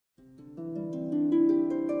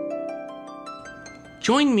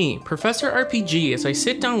Join me, Professor RPG, as I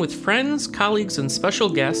sit down with friends, colleagues, and special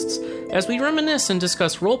guests as we reminisce and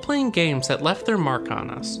discuss role-playing games that left their mark on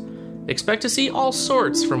us. Expect to see all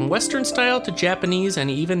sorts, from Western style to Japanese and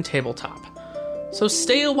even tabletop. So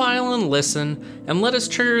stay a while and listen, and let us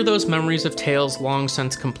trigger those memories of tales long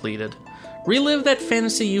since completed. Relive that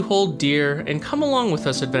fantasy you hold dear, and come along with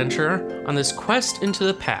us, adventurer, on this quest into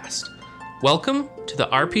the past. Welcome to the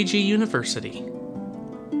RPG University.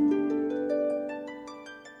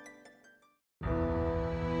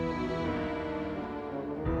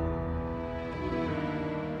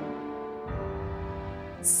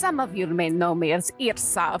 Some of you may know me as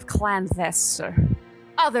Yrsa of Clan Vesser.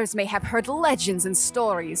 Others may have heard legends and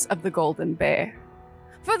stories of the Golden Bear.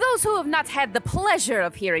 For those who have not had the pleasure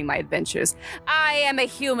of hearing my adventures, I am a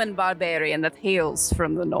human barbarian that hails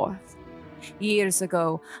from the north. Years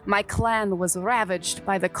ago, my clan was ravaged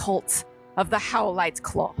by the cult of the Howlite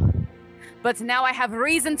Claw. But now I have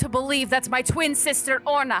reason to believe that my twin sister,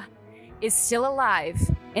 Orna, is still alive,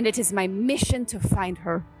 and it is my mission to find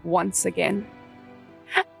her once again.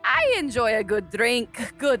 I enjoy a good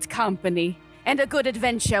drink, good company, and a good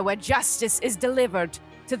adventure where justice is delivered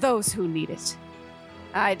to those who need it.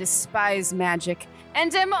 I despise magic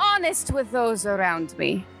and am honest with those around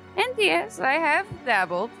me. And yes, I have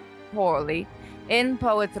dabbled, poorly, in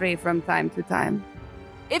poetry from time to time.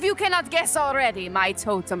 If you cannot guess already, my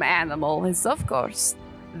totem animal is, of course,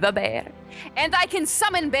 the bear. And I can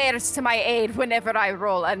summon bears to my aid whenever I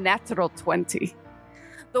roll a natural 20.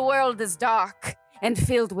 The world is dark and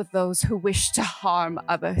filled with those who wish to harm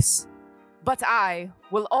others. But I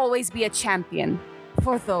will always be a champion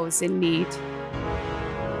for those in need.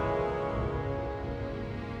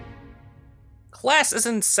 Class is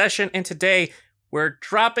in session, and today we're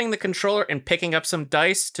dropping the controller and picking up some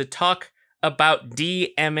dice to talk about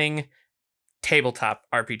DMing tabletop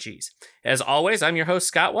RPGs. As always, I'm your host,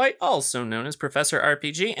 Scott White, also known as Professor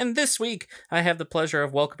RPG, and this week I have the pleasure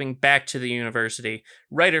of welcoming back to the university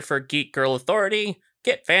writer for Geek Girl Authority,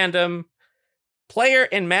 Get Fandom, player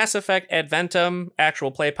in Mass Effect Adventum,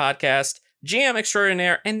 actual play podcast, GM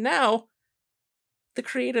extraordinaire, and now a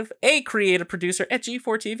creative producer at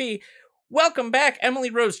G4TV. Welcome back,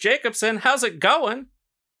 Emily Rose Jacobson. How's it going?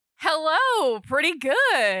 Hello, pretty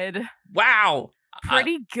good. Wow.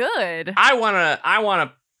 Pretty good. I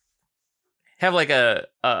wanna have like I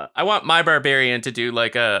want my barbarian to do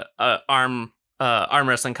like a arm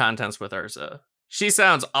wrestling contest with Ursa. She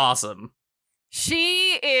sounds awesome.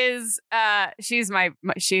 She is she's my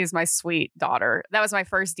sweet daughter. That was my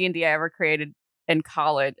first D&D I ever created in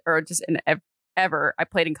college, or just in ever. I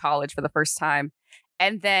played in college for the first time,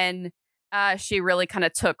 and then she really kind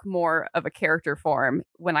of took more of a character form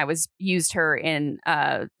when I used her in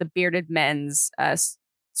the Bearded Men's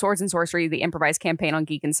Swords and Sorcery, the improvised campaign on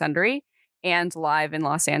Geek and Sundry, and live in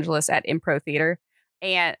Los Angeles at Impro Theater.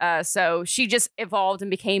 And so she just evolved and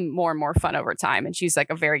became more and more fun over time. And she's like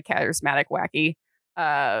a very charismatic, wacky,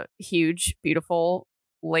 huge, beautiful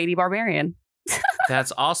lady barbarian.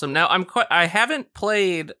 That's awesome. Now I haven't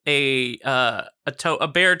played a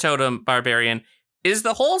bear totem barbarian. Is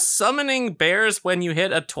the whole summoning bears when you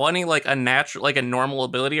hit a 20 like a natural, like a normal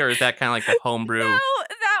ability, or is that kind of like the homebrew? No,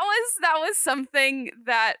 that was something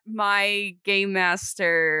that my game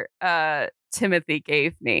master Timothy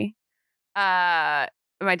gave me. My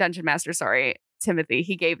dungeon master, Timothy,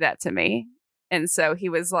 he gave that to me. And so he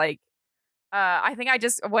was like, I think I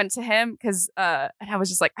just went to him because and I was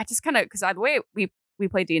just like, I just kind of, because the way we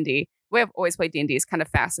play D&D, the way I've always played D&D is kind of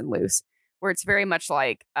fast and loose, where it's very much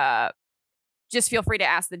like, just feel free to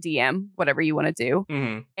ask the DM whatever you want to do.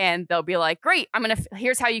 Mm-hmm. And they'll be like, great,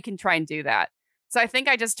 here's how you can try and do that. So I think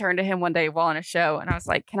I just turned to him one day while on a show and I was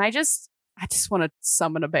like, I just want to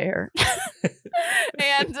summon a bear.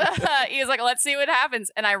 And he was like, let's see what happens.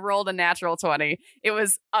 And I rolled a natural 20. It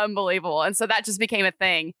was unbelievable. And so that just became a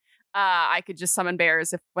thing. I could just summon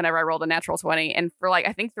bears whenever I rolled a natural 20. And for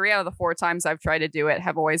I think 3 out of the 4 times I've tried to do it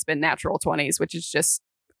have always been natural 20s, which is just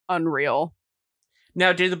unreal.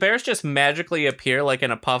 Now, do the bears just magically appear like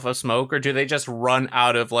in a puff of smoke, or do they just run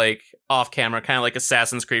out of like off camera, kind of like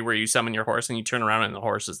Assassin's Creed, where you summon your horse and you turn around and the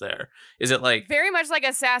horse is there? Is it like very much like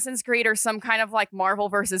Assassin's Creed or some kind of like Marvel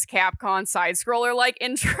versus Capcom side scroller like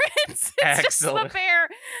entrance? It's excellent. Just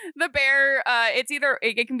the bear. It's either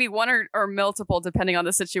it can be one or multiple depending on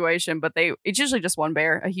the situation, but it's usually just one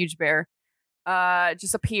bear, a huge bear,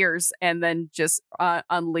 just appears and then just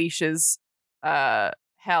unleashes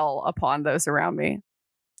hell upon those around me.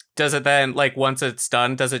 Does it then, like, once it's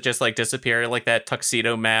done, does it just like disappear like that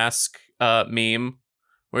tuxedo mask meme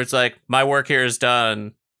where it's like, my work here is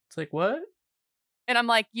done? It's like, what? And I'm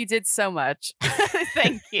like, you did so much.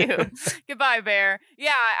 Thank you. Goodbye, bear.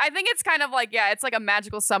 Yeah, I think it's kind of like, it's like a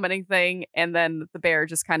magical summoning thing. And then the bear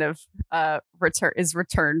just kind of is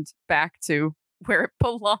returned back to where it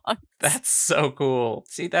belongs. That's so cool.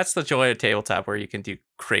 See, that's the joy of tabletop, where you can do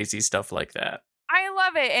crazy stuff like that. I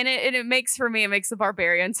love it. And it makes, for me, it makes the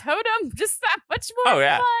barbarian totem just that much more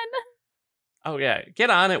fun. Oh, yeah. Get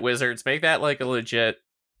on it, wizards. Make that like a legit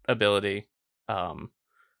ability.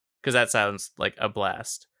 Because that sounds like a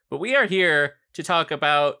blast. But we are here to talk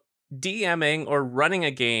about DMing, or running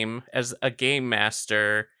a game as a game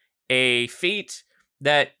master, a feat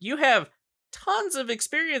that you have tons of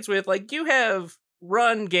experience with. Like, you have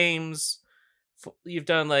run games. You've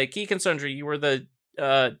done like Geek and Sundry. You were the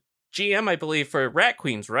GM, I believe, for Rat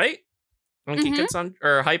Queens, right? On Geek and Sundry,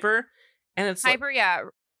 or Hyper. And it's Hyper, yeah.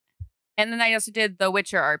 And then I also did the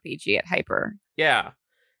Witcher RPG at Hyper. Yeah.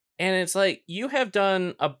 And it's like, you have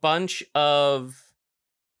done a bunch of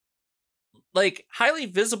like highly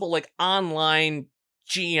visible, like online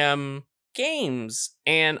GM games.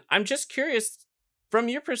 And I'm just curious, from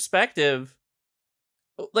your perspective,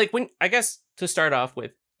 like, when, I guess to start off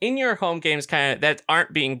with, in your home games kind of that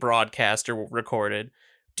aren't being broadcast or recorded,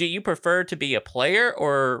 do you prefer to be a player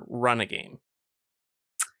or run a game?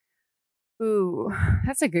 Ooh,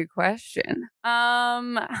 that's a good question.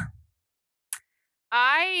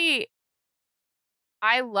 I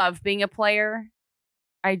love being a player.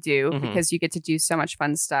 I do, because you get to do so much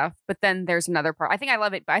fun stuff. But then there's another part. I think I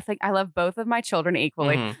love it. I think I love both of my children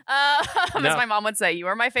equally. As my mom would say, you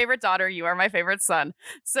are my favorite daughter. You are my favorite son.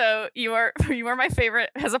 So you are my favorite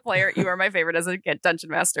as a player. You are my favorite as a dungeon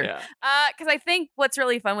master. Because I think what's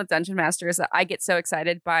really fun with Dungeon Master is that I get so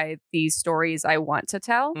excited by these stories I want to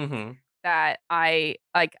tell. That I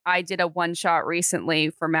did a one shot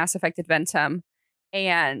recently for Mass Effect Adventum,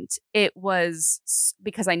 and it was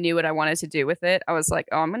because I knew what I wanted to do with it. I was like,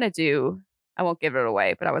 I won't give it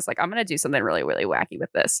away, but I was like, I'm going to do something really, really wacky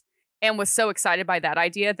with this, and was so excited by that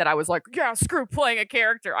idea that I was like, yeah, screw playing a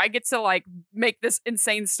character. I get to like make this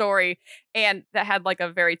insane story, and that had like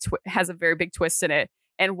has a very big twist in it,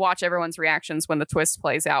 and watch everyone's reactions when the twist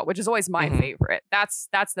plays out, which is always my favorite. That's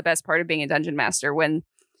the best part of being a dungeon master, when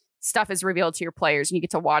stuff is revealed to your players and you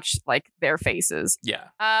get to watch like their faces.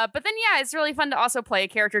 But then it's really fun to also play a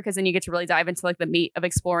character, because then you get to really dive into like the meat of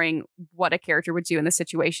exploring what a character would do in the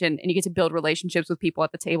situation, and you get to build relationships with people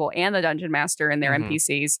at the table and the dungeon master and their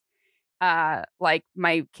NPCs. Like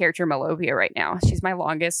my character Malovia right now, she's my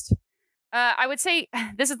longest. I would say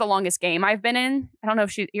this is the longest game I've been in. I don't know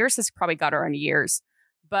if yours has probably got her on years,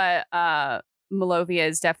 but Malovia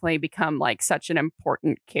has definitely become like such an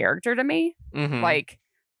important character to me. Like,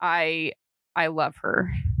 I love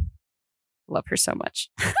her. Love her so much.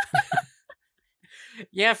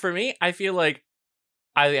 Yeah, for me, I feel like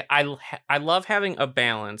I love having a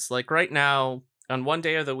balance. Like right now, on one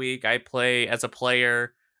day of the week, I play as a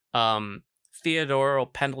player Theodore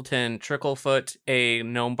Pendleton Tricklefoot, a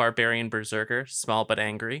gnome barbarian berserker, small but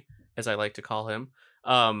angry, as I like to call him.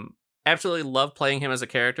 Absolutely love playing him as a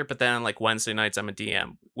character, but then on like Wednesday nights, I'm a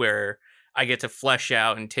DM, where I get to flesh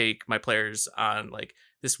out and take my players on like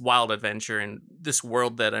this wild adventure in this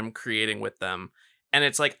world that I'm creating with them. And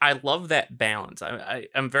it's like, I love that balance.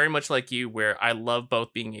 I'm very much like you, where I love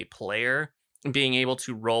both being a player and being able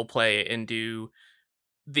to role play and do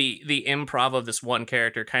the improv of this one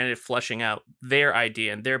character, kind of fleshing out their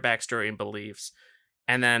idea and their backstory and beliefs.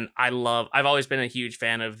 And then I've always been a huge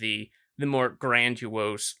fan of the more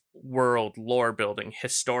grandiose world lore building,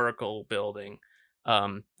 historical building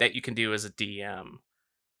that you can do as a DM.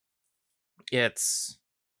 It's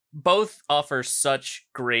both offer such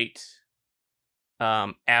great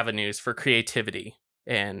avenues for creativity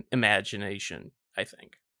and imagination, I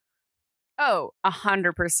think. Oh,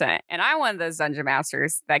 100%. And I'm one of those dungeon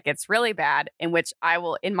masters that gets really bad, in which I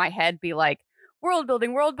will, in my head, be like, world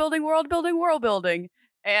building, world building, world building, world building.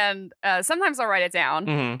 And sometimes I'll write it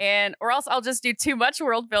down, or else I'll just do too much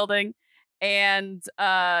world building and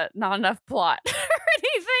not enough plot or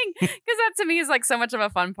anything, because that to me is like so much of a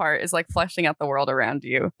fun part, is like fleshing out the world around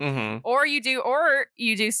you. Or you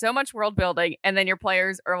do so much world building, and then your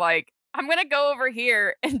players are like, I'm gonna go over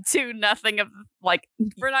here and do nothing of, like,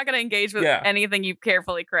 we're not gonna engage with anything you've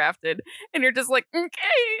carefully crafted, and you're just like,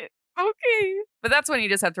 okay, but that's when you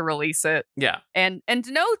just have to release it. And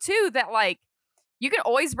to know too that like you can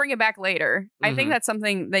always bring it back later. I think that's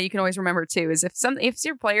something that you can always remember too, is if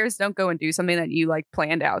your players don't go and do something that you like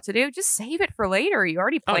planned out to do, just save it for later. You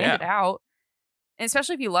already planned it out. And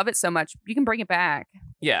especially if you love it so much, you can bring it back.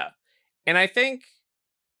 Yeah. And I think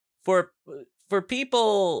for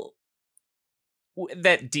people,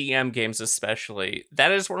 that DM games especially,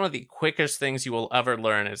 that is one of the quickest things you will ever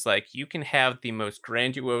learn is like you can have the most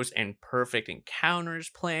grandiose and perfect encounters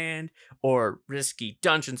planned or risky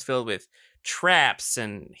dungeons filled with traps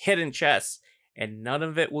and hidden chests, and none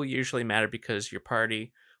of it will usually matter because your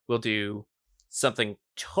party will do something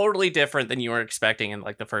totally different than you were expecting in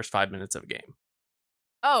like the first 5 minutes of a game.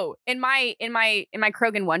 Oh, in my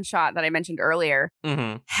Krogan one shot that I mentioned earlier,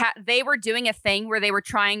 they were doing a thing where they were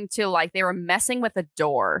trying to like they were messing with a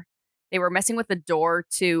door. They were messing with the door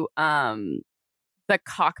to the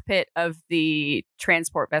cockpit of the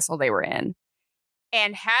transport vessel they were in.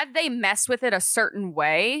 And had they messed with it a certain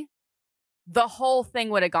way, the whole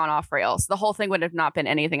thing would have gone off rails. The whole thing would have not been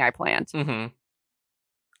anything I planned. Mm-hmm.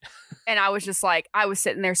 And I was just like, I was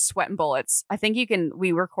sitting there sweating bullets. I think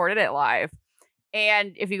we recorded it live.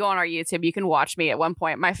 And if you go on our YouTube, you can watch me at one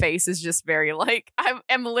point. My face is just very like,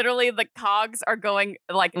 I'm literally, the cogs are going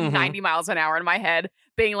like 90 miles an hour in my head,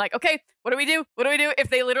 being like, okay, what do we do? What do we do? If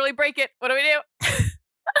they literally break it, what do we do?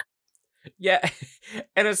 Yeah.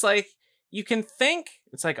 And it's like, you can think,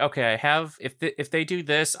 it's like, okay, I have, if they do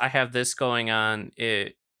this, I have this going on.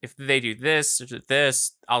 If they do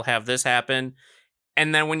this, I'll have this happen.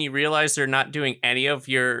 And then when you realize they're not doing any of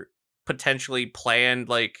your potentially planned,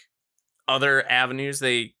 like, other avenues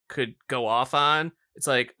they could go off on, it's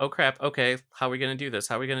like, oh crap, okay, how are we gonna do this?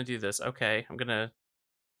 Okay, I'm gonna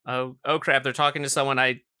oh crap, they're talking to someone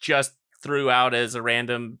I just threw out as a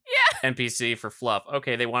random NPC for fluff.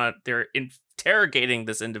 Okay, they're interrogating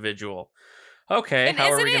this individual. Okay, and how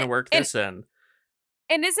are we gonna work this in?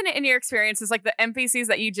 And isn't it in your experiences like the NPCs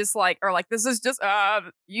that you just like are like, this is just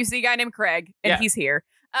you see a guy named Craig and he's here.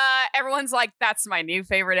 Everyone's like, that's my new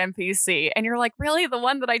favorite NPC. And you're like, really? The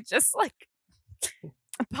one that I just like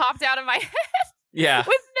popped out of my head? Yeah. With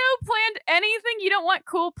no planned anything? You don't want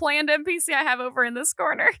cool planned NPC I have over in this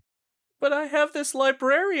corner. But I have this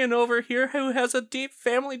librarian over here who has a deep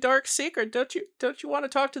family dark secret. Don't you want to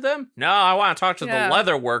talk to them? No, I want to talk to the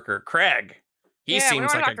leather worker, Craig. He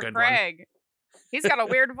seems like a good Craig. One. He's got a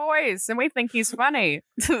weird voice, and we think he's funny.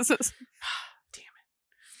 Damn it.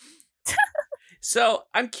 So,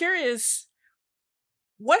 I'm curious,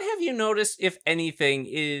 what have you noticed, if anything,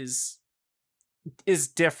 is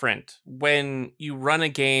different when you run a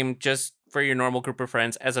game just for your normal group of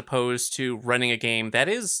friends as opposed to running a game that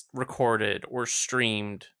is recorded or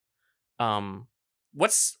streamed?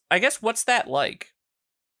 What's that like?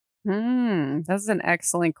 That's an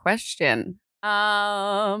excellent question.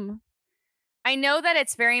 I know that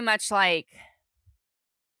it's very much like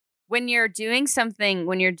when you're doing something,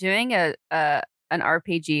 when you're doing an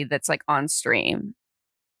RPG that's like on stream,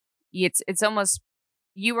 it's almost,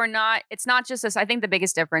 it's not just this. I think the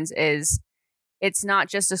biggest difference is it's not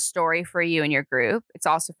just a story for you and your group. It's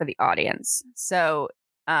also for the audience. So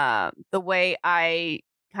the way I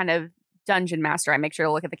kind of dungeon master, I make sure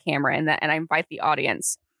to look at the camera and I invite the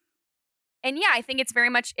audience. And yeah, I think it's very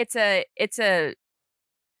much, it's an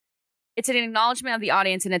acknowledgement of the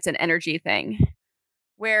audience, and it's an energy thing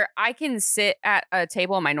where I can sit at a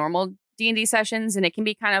table in my normal D&D sessions and it can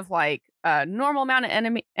be kind of like a normal amount of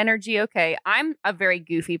energy. Okay, I'm a very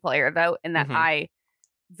goofy player though, in that I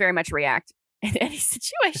very much react in any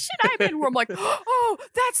situation I'm in where I'm like, oh,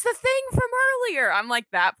 that's the thing from earlier. I'm like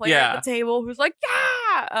that player at the table who's like,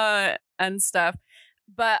 yeah, and stuff.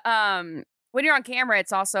 But when you're on camera,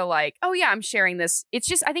 it's also like, oh yeah, I'm sharing this. It's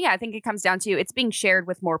just, I think it comes down to it's being shared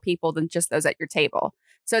with more people than just those at your table.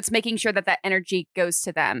 So it's making sure that energy goes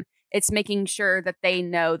to them. It's making sure that they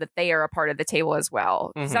know that they are a part of the table as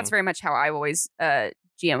well. Because that's very much how I always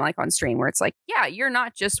GM like on stream, where it's like, yeah, you're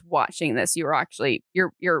not just watching this. You're actually,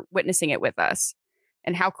 you're witnessing it with us.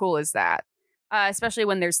 And how cool is that? Especially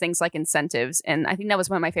when there's things like incentives. And I think that was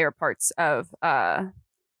one of my favorite parts of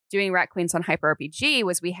doing Rat Queens on Hyper RPG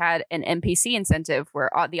was we had an NPC incentive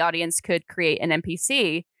where the audience could create an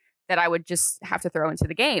NPC that I would just have to throw into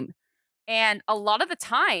the game. And a lot of the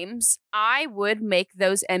times I would make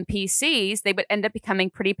those NPCs, they would end up becoming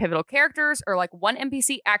pretty pivotal characters, or like one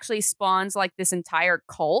NPC actually spawns like this entire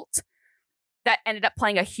cult that ended up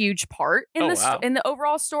playing a huge part in in the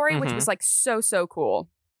overall story, which was like so cool.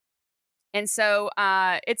 And so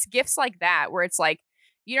it's gifts like that where it's like,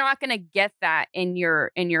 you're not going to get that in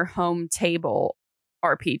your home table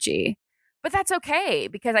RPG. But that's okay,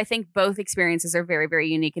 because I think both experiences are very, very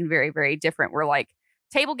unique and very, very different. We're like,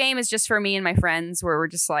 table game is just for me and my friends, where we're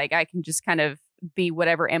just like, I can just kind of be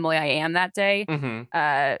whatever Emily I am that day.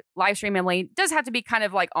 Live stream Emily does have to be kind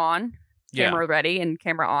of like on, camera ready and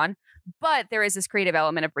camera on. But there is this creative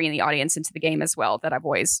element of bringing the audience into the game as well that I've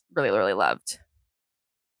always really, really loved.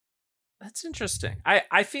 That's interesting.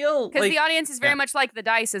 I feel because like the audience is very much like the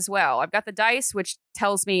dice as well. I've got the dice, which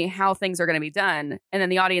tells me how things are going to be done, and then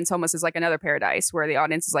the audience almost is like another pair of dice, where the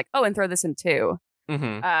audience is like, "Oh, and throw this in too,"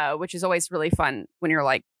 which is always really fun when you're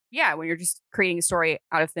like, when you're just creating a story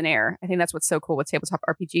out of thin air. I think that's what's so cool with tabletop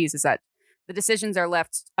RPGs is that the decisions are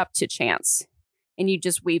left up to chance, and you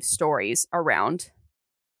just weave stories around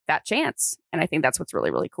that chance, and I think that's what's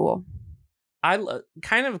really, really cool.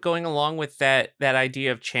 Kind of going along with that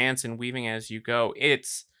idea of chance and weaving as you go.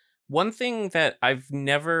 It's one thing that I've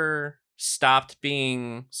never stopped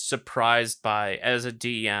being surprised by as a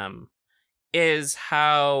DM is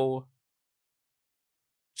how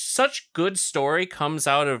such good story comes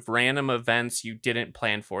out of random events you didn't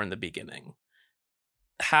plan for in the beginning.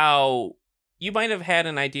 How you might have had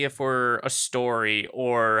an idea for a story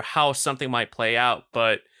or how something might play out,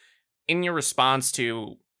 but in your response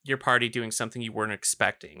to your party doing something you weren't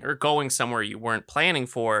expecting or going somewhere you weren't planning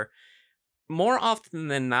for, more often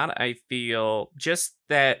than not, I feel just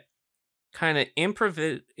that kind of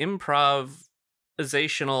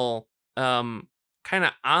improvisational, kind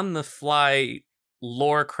of on the fly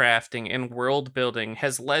lore crafting and world building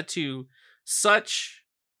has led to such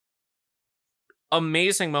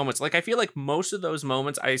amazing moments. Like, I feel like most of those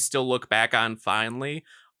moments I still look back on fondly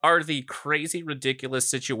are the crazy, ridiculous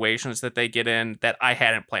situations that they get in that I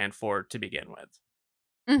hadn't planned for to begin with.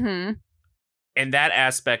 Mm-hmm. And that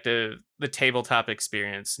aspect of the tabletop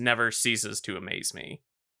experience never ceases to amaze me.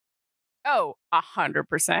 Oh,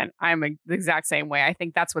 100%. I'm the exact same way. I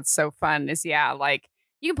think that's what's so fun is, like,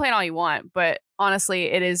 you can plan all you want, but honestly,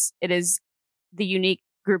 it is the unique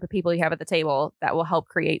group of people you have at the table that will help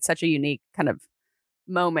create such a unique kind of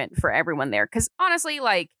moment for everyone there. Because honestly,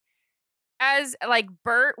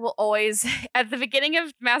 Bert will always, at the beginning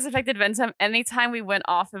of Mass Effect Adventum, anytime we went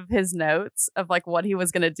off of his notes of like what he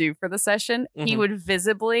was going to do for the session, he would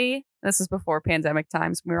visibly, this is before pandemic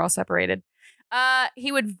times when we were all separated,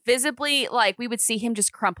 he would visibly, we would see him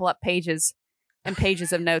just crumple up pages and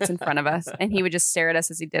pages of notes in front of us, and he would just stare at us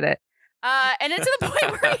as he did it. And it's to the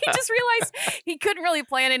point where he just realized he couldn't really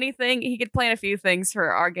plan anything. He could plan a few things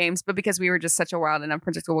for our games, but because we were just such a wild and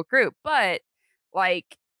unpredictable group. But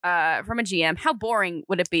from a GM, how boring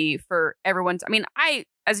would it be for everyone?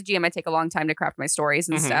 As a GM, I take a long time to craft my stories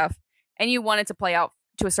and stuff, and you want it to play out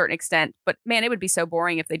to a certain extent. But man, it would be so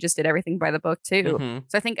boring if they just did everything by the book too.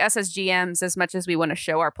 So I think us as GMs, as much as we want to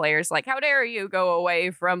show our players, like, how dare you go away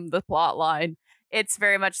from the plot line, it's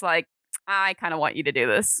very much like, I kind of want you to do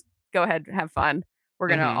this. Go ahead, have fun. We're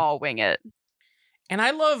gonna all wing it. And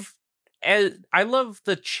I love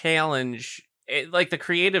the challenge. Like the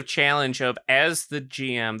creative challenge of, as the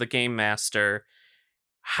GM, the game master,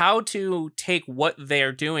 how to take what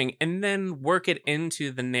they're doing and then work it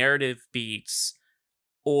into the narrative beats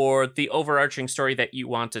or the overarching story that you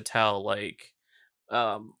want to tell. Like,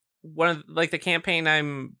 one of the campaign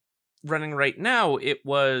I'm running right now, it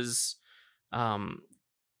was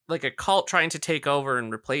like a cult trying to take over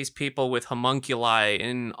and replace people with homunculi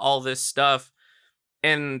and all this stuff.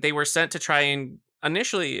 And they were sent to try and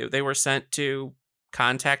initially they were sent to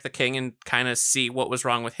contact the king and kind of see what was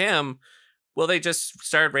wrong with him. Well, they just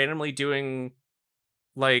started randomly doing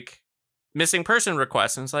missing person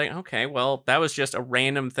requests. And it's like, okay, well, that was just a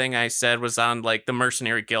random thing I said was on the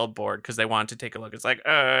Mercenary Guild board because they wanted to take a look. It's like,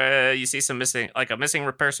 you see some missing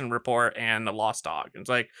person report and a lost dog. And it's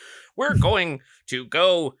like, we're going to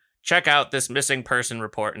go check out this missing person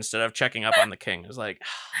report instead of checking up on the king. It's like,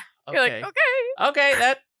 okay. You're like,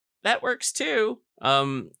 okay, that works too.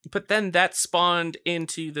 But then that spawned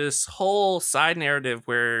into this whole side narrative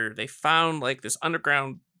where they found this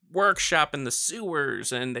underground workshop in the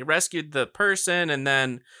sewers and they rescued the person, and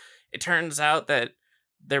then it turns out that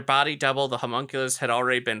their body double, the homunculus, had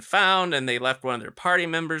already been found, and they left one of their party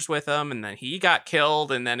members with them, and then he got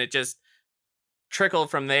killed, and then it just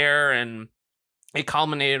trickled from there, and it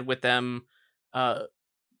culminated with them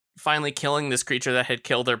finally killing this creature that had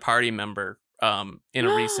killed their party member in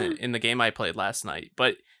the game I played last night.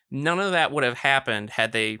 But none of that would have happened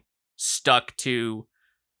had they stuck to,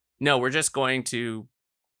 no, we're just going to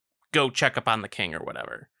go check up on the king or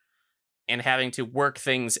whatever. And having to work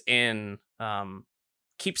things in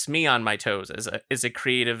keeps me on my toes as a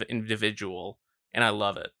creative individual, and I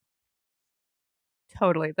love it.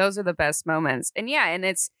 Totally. Those are the best moments. And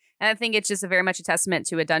I think it's just very much a testament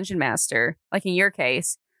to a dungeon master, like in your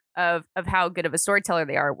case, of how good of a storyteller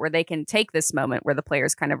they are, where they can take this moment where the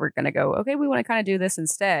players kind of are going to go, okay, we want to kind of do this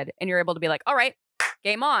instead. And you're able to be like, all right,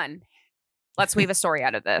 game on. Let's weave a story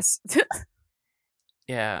out of this.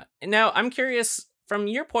 Yeah. Now, I'm curious, from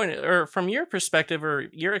your point, or from your perspective or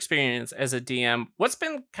your experience as a DM, what's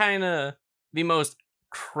been kind of the most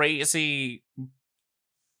crazy,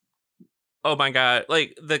 oh my god,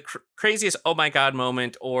 like the craziest oh my god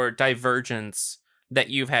moment or divergence that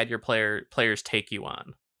you've had your players take you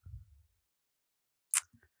on?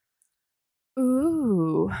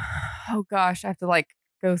 Ooh. Oh gosh, I have to like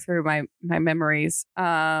go through my memories.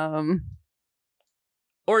 Or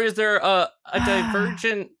is there a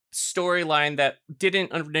divergent storyline that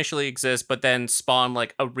didn't initially exist but then spawned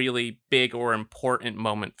like a really big or important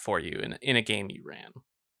moment for you in a game you ran?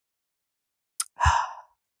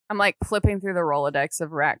 I'm like flipping through the Rolodex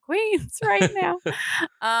of Rat Queens right now.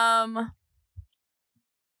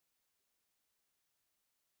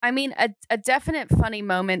 I mean, a definite funny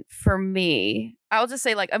moment for me. I'll just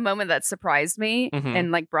say like a moment that surprised me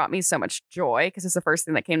and like brought me so much joy because it's the first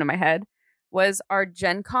thing that came to my head was our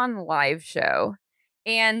Gen Con live show.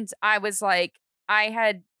 And I was like, I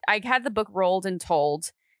had the book Rolled and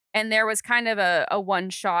Told, and there was kind of a one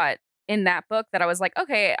shot in that book that I was like,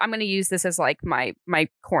 okay, I'm going to use this as like my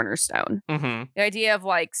cornerstone. The idea of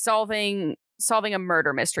like solving a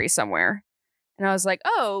murder mystery somewhere. And I was like,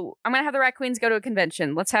 oh, I'm going to have the Rat Queens go to a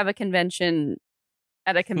convention. Let's have a convention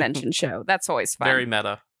at a convention show. That's always fun. Very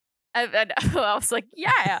meta. I was like,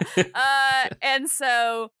 yeah. And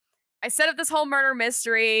so I set up this whole murder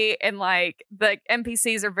mystery, and like the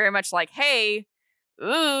NPCs are very much like, hey,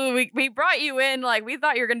 ooh, we brought you in. Like, we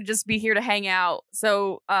thought you were going to just be here to hang out.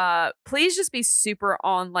 So please just be super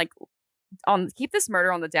keep this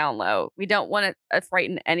murder on the down low. We don't want to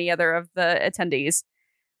frighten any other of the attendees.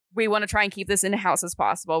 We want to try and keep this in-house as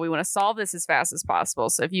possible. We want to solve this as fast as possible.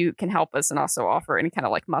 So if you can help us and also offer any kind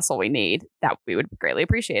of like muscle we need, that we would greatly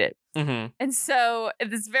appreciate it. And so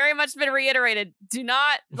it's very much been reiterated. Do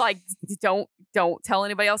not like, don't tell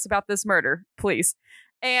anybody else about this murder, please.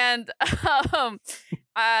 And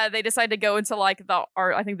they decide to go into like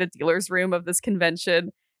I think the dealer's room of this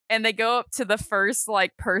convention, and they go up to the first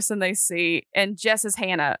like person they see, and Jess is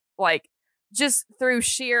Hannah, like just through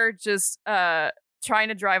sheer trying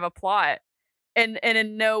to drive a plot, and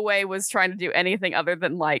in no way was trying to do anything other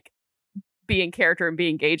than like be in character and be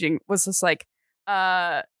engaging. Was just like,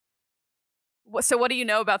 so what do you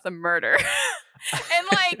know about the murder?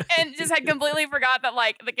 and just had completely forgot that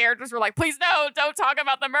like the characters were like, please no, don't talk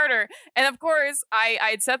about the murder. And of course I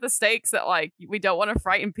had set the stakes that like we don't want to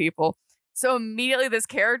frighten people. So immediately this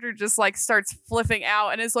character just like starts flipping out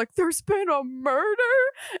and is like, there's been a murder.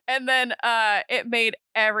 And then it made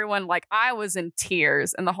everyone like, I was in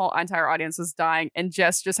tears and the whole entire audience was dying. And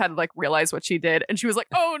Jess just had to like realize what she did. And she was like,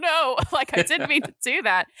 oh no, like I didn't mean to do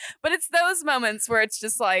that. But it's those moments where it's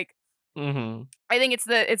just like, I think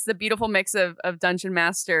it's the beautiful mix of dungeon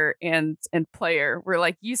master and player where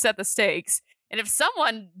like you set the stakes. And if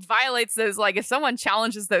someone violates those, like if someone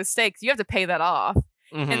challenges those stakes, you have to pay that off.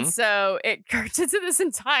 And so it turns into this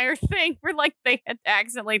entire thing where like they had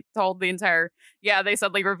accidentally told the entire, they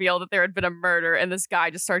suddenly revealed that there had been a murder and this guy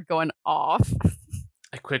just started going off.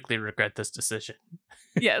 I quickly regret this decision.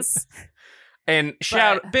 Yes. And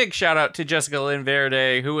big shout out to Jessica Lynn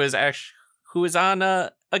Verde, who is on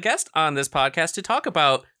a guest on this podcast to talk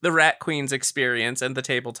about the Rat Queens experience and the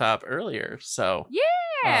tabletop earlier. So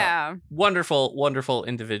wonderful, wonderful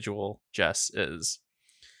individual Jess is.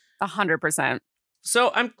 100%.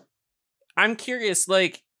 So I'm curious,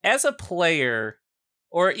 like as a player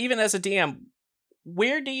or even as a DM,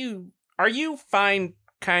 are you fine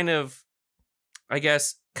kind of, I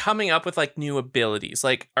guess, coming up with like new abilities?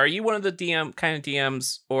 Like, are you one of the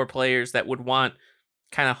DMs or players that would want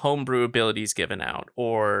kind of homebrew abilities given out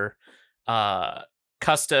or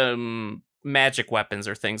custom magic weapons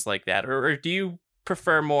or things like that? Or do you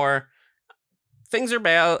prefer more things are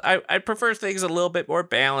I prefer things a little bit more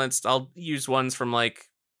balanced. I'll use ones from like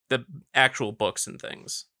the actual books and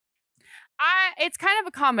things. It's kind of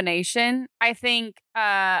a combination. I think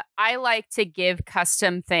I like to give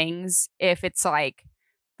custom things if it's like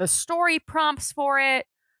the story prompts for it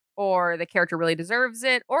or the character really deserves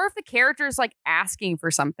it, or if the character is like asking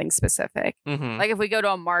for something specific. Like if we go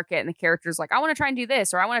to a market and the character's like, I want to try and do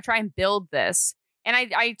this, or I want to try and build this. And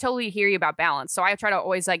I totally hear you about balance. So I try to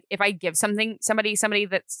always like, if I give somebody something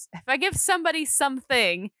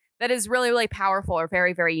that is really, really powerful or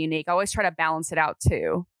very, very unique, I always try to balance it out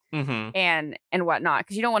too. And whatnot.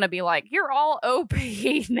 Cause you don't want to be like, you're all OP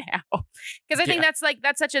now. Cause I think that's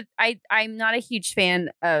such a, I'm not a huge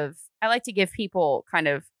fan of, I like to give people kind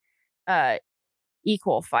of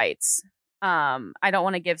equal fights. I don't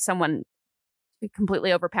want to give someone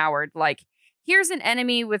completely overpowered. Like, here's an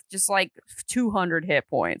enemy with just like 200 hit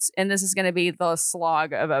points, and this is going to be the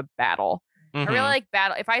slog of a battle. I really like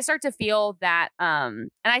battle. If I start to feel that,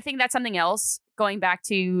 and I think that's something else, going back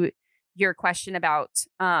to your question about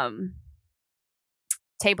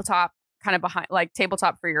tabletop kind of behind, like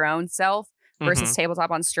tabletop for your own self versus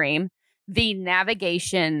tabletop on stream, the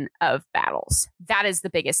navigation of battles, that is the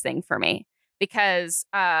biggest thing for me. Because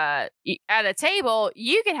at a table,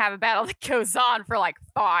 you can have a battle that goes on for like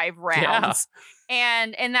 5 rounds. Yeah.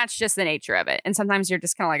 And that's just the nature of it. And sometimes you're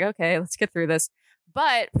just kind of like, okay, let's get through this.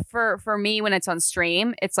 But for me, when it's on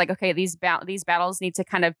stream, it's like, okay, these battles need to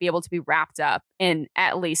kind of be able to be wrapped up in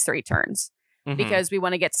at least 3 turns. Because we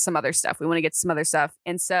want to get to some other stuff.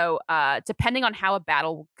 And so depending on how a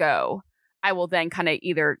battle will go, I will then kind of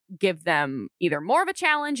either give them either more of a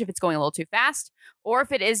challenge if it's going a little too fast, or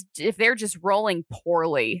if they're just rolling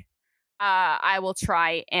poorly, I will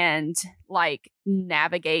try and like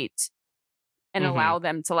navigate and allow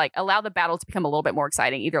them to allow the battle to become a little bit more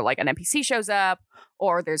exciting. Either like an NPC shows up,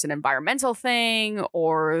 or there's an environmental thing,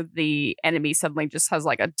 or the enemy suddenly just has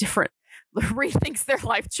like a different rethinks their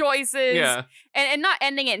life choices. Yeah. And not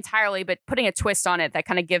ending it entirely, but putting a twist on it that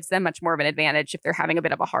kind of gives them much more of an advantage if they're having a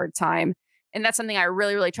bit of a hard time. And that's something I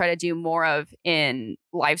really, really try to do more of in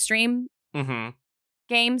live stream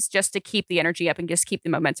games, just to keep the energy up and just keep the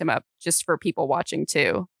momentum up, just for people watching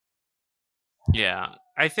too. Yeah,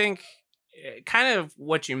 I think kind of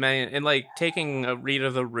what you meant, and like taking a read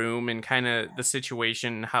of the room and kind of the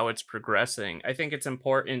situation, how it's progressing. I think it's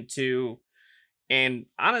important to, and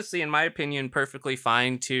honestly, in my opinion, perfectly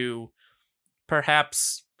fine to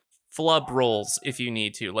perhaps flub rolls if you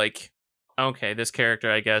need to. Like, okay, this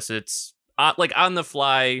character, I guess it's like on the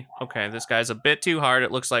fly, okay, this guy's a bit too hard,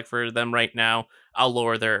 it looks like, for them right now. I'll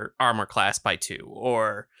lower their armor class by 2.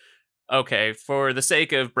 Or, okay, for the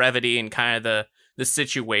sake of brevity and kind of the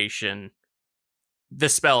situation, the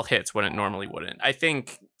spell hits when it normally wouldn't. I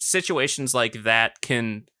think situations like that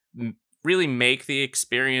can really make the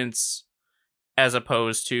experience, as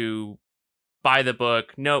opposed to by the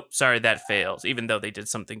book, nope, sorry, that fails, even though they did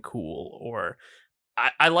something cool. Or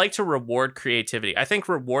I like to reward creativity. I think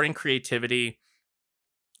rewarding creativity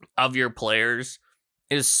of your players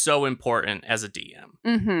is so important as a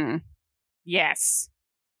DM. Yes.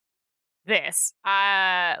 This.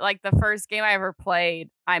 Like the first game I ever played,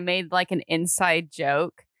 I made like an inside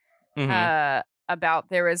joke about,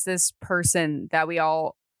 there was this person that we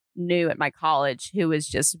all knew at my college who was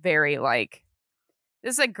just very like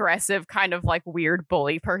this aggressive kind of like weird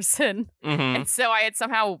bully person. And so I had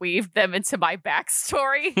somehow weaved them into my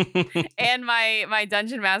backstory. And my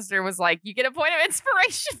dungeon master was like, you get a point of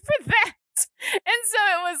inspiration for that. And so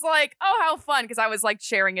it was like, oh, how fun. Because I was like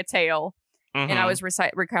sharing a tale. And I was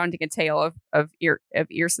recounting a tale of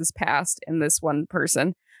Yrsa's past in this one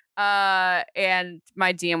person. And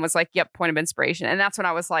my DM was like, yep, point of inspiration. And that's when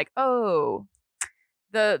I was like, oh,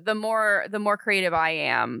 the more creative I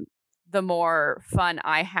am, the more fun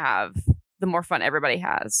I have, the more fun everybody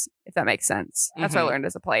has, if that makes sense. That's what I learned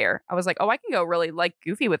as a player. I was like, oh, I can go really like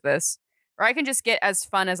goofy with this, or I can just get as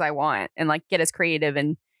fun as I want and like get as creative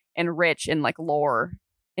and rich and like lore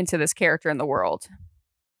into this character in the world.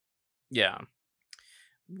 Yeah.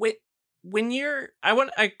 When you're, I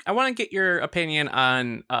want to get your opinion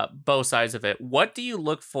on both sides of it. What do you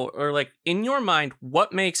look for, or like in your mind,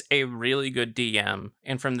 what makes a really good DM?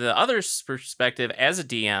 And from the other's perspective, as a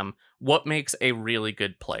DM, what makes a really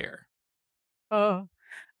good player? Oh,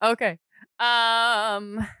 okay. A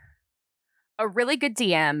really good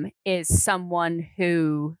DM is someone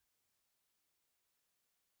who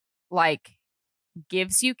like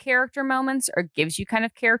gives you character moments or gives you kind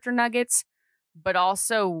of character nuggets, but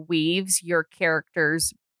also weaves your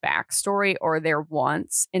character's backstory or their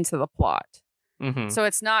wants into the plot. So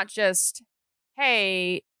it's not just,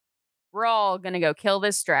 hey, we're all going to go kill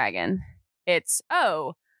this dragon. It's,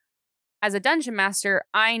 oh, as a dungeon master,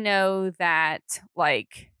 I know that,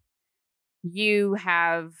 like, you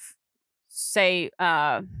have, say,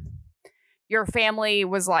 your family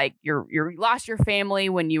was like, you lost your family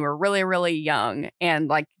when you were really, really young, and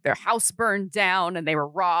like their house burned down and they were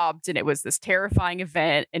robbed, and it was this terrifying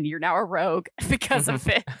event, and you're now a rogue because of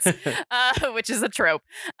it, which is a trope.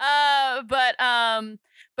 But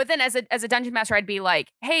then as a dungeon master, I'd be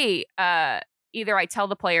like, hey, either I tell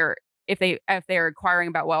the player if they're inquiring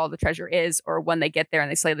about what all the treasure is, or when they get there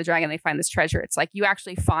and they slay the dragon, they find this treasure. It's like you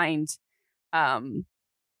actually find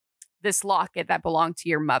this locket that belonged to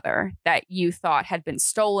your mother that you thought had been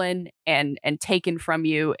stolen and taken from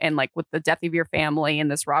you. And like with the death of your family and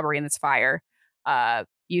this robbery and this fire,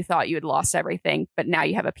 you thought you had lost everything, but now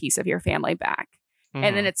you have a piece of your family back.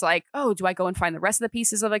 And then it's like, oh, do I go and find the rest of the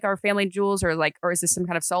pieces of like our family jewels, or is this some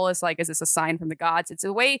kind of solace? Like, is this a sign from the gods? It's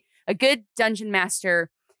a way a good dungeon master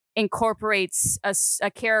incorporates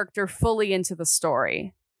a character fully into the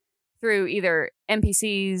story through either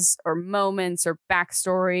NPCs or moments or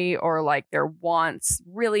backstory or like their wants,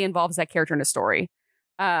 really involves that character in a story.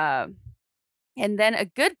 And then a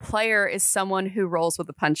good player is someone who rolls with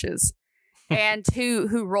the punches and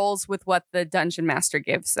who rolls with what the dungeon master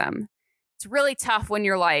gives them. It's really tough when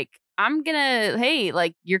you're like, hey,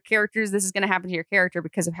 like your characters, this is gonna happen to your character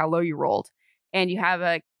because of how low you rolled. And you have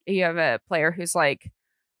a player who's like,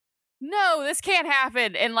 no, this can't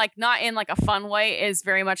happen. And like not in like a fun way, is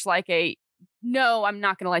very much like a no, I'm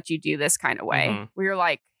not gonna let you do this kind of way. Where you're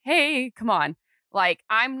like, hey, come on. Like,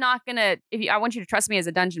 I'm not gonna I want you to trust me as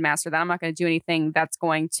a dungeon master that I'm not gonna do anything that's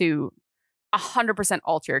going to 100%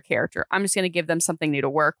 alter your character. I'm just gonna give them something new to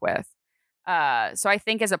work with. So I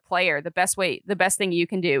think as a player, the best thing you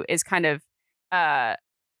can do is kind of, I've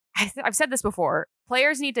said this before,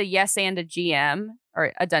 players need to yes and a GM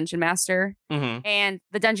or a dungeon master, and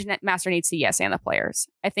the dungeon master needs to yes and the players.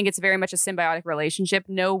 I think it's very much a symbiotic relationship.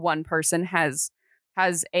 No one person has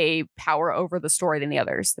a power over the story than the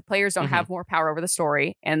others. The players don't have more power over the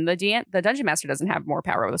story, and the dungeon master doesn't have more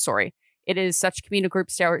power over the story. It is such community group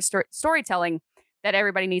storytelling that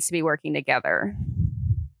everybody needs to be working together.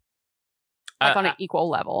 Like on an equal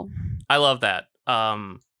level. I love that.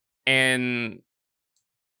 And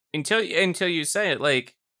until you say it,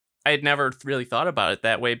 like, I had never really thought about it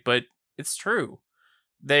that way, but it's true.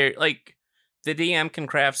 They're like, the DM can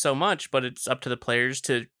craft so much, but it's up to the players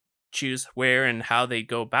to choose where and how they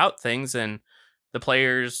go about things, and the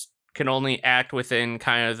players can only act within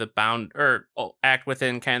kind of the boundaries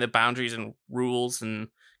and rules and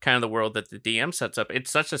kind of the world that the DM sets up.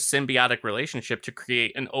 It's such a symbiotic relationship to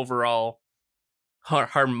create an overall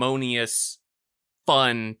harmonious,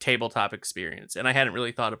 fun tabletop experience, and I hadn't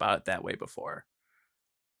really thought about it that way before.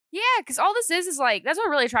 Yeah, because all this is like, that's what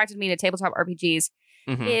really attracted me to tabletop RPGs.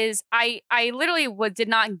 Is I literally did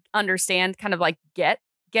not understand kind of like get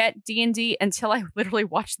D&D until I literally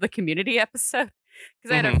watched the Community episode,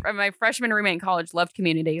 because I had my freshman roommate in college loved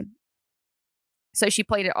Community, so she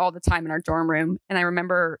played it all the time in our dorm room. And I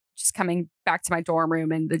remember just coming back to my dorm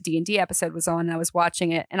room and the D&D episode was on, and I was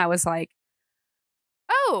watching it, and I was like,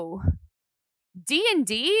 oh,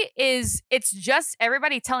 D&D it's just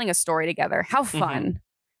everybody telling a story together. How fun.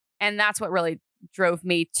 And that's what really drove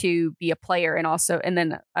me to be a player, and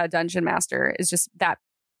then a dungeon master, is just that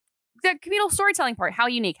communal storytelling part. How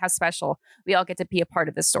unique, how special. We all get to be a part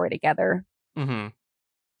of this story together. I'll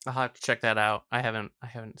have to check that out. I haven't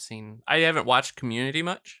watched Community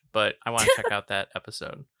much, but I want to check out that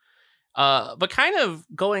episode. But kind of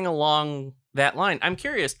going along that line, I'm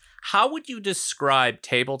curious, how would you describe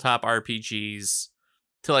tabletop RPGs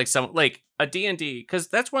to like some like a D&D? Because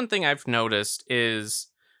that's one thing I've noticed is,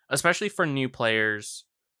 especially for new players,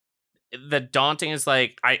 the daunting is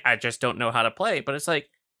like, I just don't know how to play. But it's like,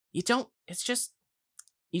 you just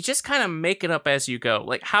kind of make it up as you go.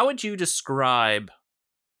 Like, how would you describe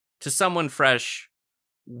to someone fresh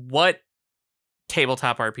what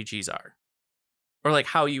tabletop RPGs are? Or like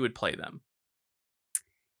how you would play them?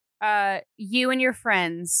 You and your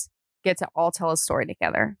friends get to all tell a story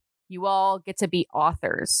together. You all get to be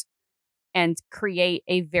authors and create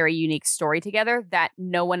a very unique story together that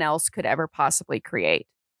no one else could ever possibly create.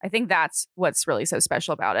 I think that's what's really so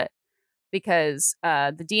special about it, because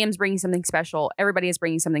the DM's bringing something special. Everybody is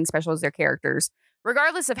bringing something special as their characters,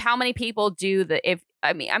 regardless of how many people do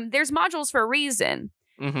there's modules for a reason,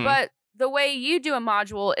 but the way you do a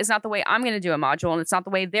module is not the way I'm going to do a module, and it's not the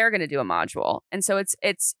way they're going to do a module. And so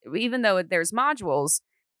it's even though there's modules,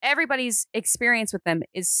 everybody's experience with them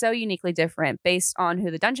is so uniquely different based on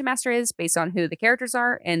who the dungeon master is, based on who the characters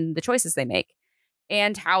are and the choices they make,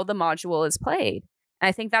 and how the module is played. And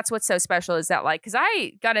I think that's what's so special, is that, like, because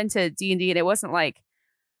I got into D&D and it wasn't like,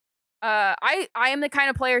 I am the kind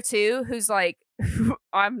of player too who's like,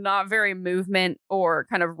 I'm not very movement or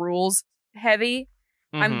kind of rules heavy.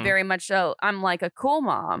 I'm very much I'm like a cool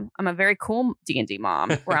mom. I'm a very cool D&D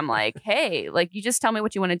mom, where I'm like, hey, like, you just tell me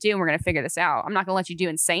what you want to do and we're going to figure this out. I'm not going to let you do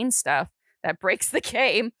insane stuff that breaks the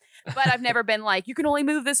game. But I've never been like, you can only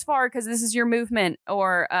move this far because this is your movement.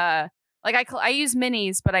 Or like I use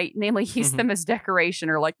minis, but I namely use them as decoration,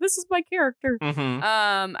 or like, this is my character.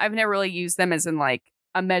 I've never really used them as in like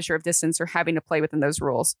a measure of distance or having to play within those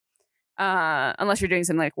rules. Unless you're doing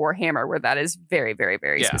something like Warhammer, where that is very, very,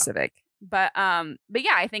 very specific. But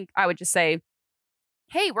yeah, I think I would just say,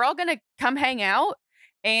 hey, we're all gonna come hang out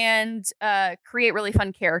and create really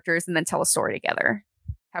fun characters and then tell a story together.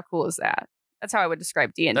 How cool is that? That's how I would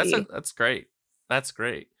describe D&D. That's great. That's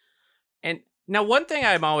great. And now, one thing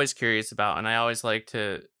I'm always curious about, and I always like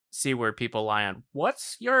to see where people lie on,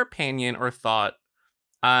 what's your opinion or thought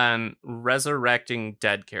on resurrecting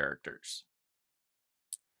dead characters?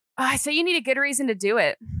 I say you need a good reason to do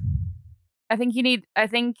it. I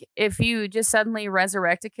think if you just suddenly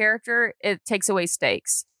resurrect a character, it takes away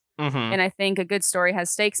stakes. Mm-hmm. And I think a good story has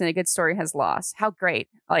stakes and a good story has loss. How great.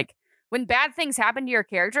 Like when bad things happen to your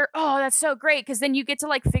character, oh, that's so great. Because then you get to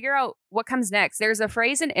like figure out what comes next. There's a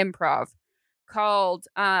phrase in improv called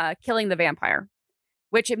killing the vampire,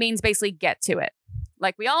 which it means basically get to it.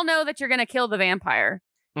 Like we all know that you're going to kill the vampire.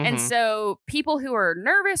 Mm-hmm. And so people who are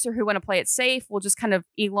nervous or who want to play it safe will just kind of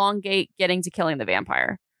elongate getting to killing the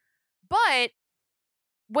vampire. But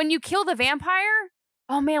when you kill the vampire,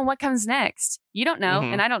 oh man, what comes next? You don't know,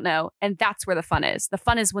 and I don't know. And that's where the fun is. The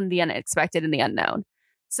fun is when the unexpected and the unknown.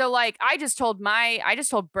 So like I just told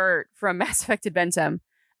Bert from Mass Effect Adventum,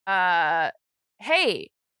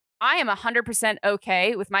 hey, I am 100%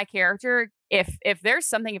 okay with my character if there's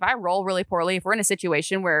something, if I roll really poorly, if we're in a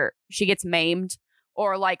situation where she gets maimed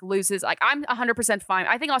or like loses, like I'm 100% fine.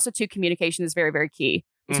 I think also too, communication is very, very key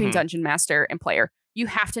between dungeon master and player. You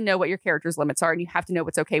have to know what your character's limits are, and you have to know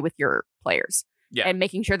what's okay with your players. Yeah. And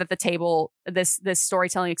making sure that the table, this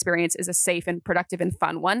storytelling experience is a safe and productive and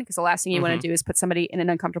fun one, because the last thing you want to do is put somebody in an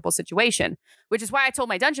uncomfortable situation, which is why I told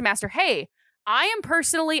my dungeon master, hey, I am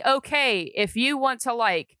personally okay if you want to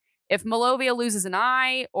like, if Malovia loses an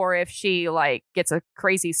eye, or if she like gets a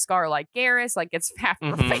crazy scar like Garrus, like gets half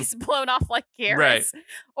her face blown off like Garrus, right,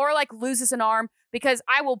 or like loses an arm, because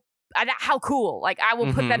how cool, like I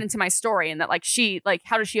will put that into my story, and that like she, like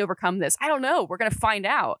how does she overcome this? I don't know. We're gonna find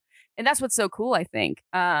out. And that's what's so cool, I think.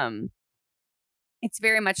 It's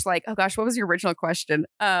very much like, oh gosh, what was your original question?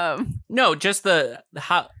 No, just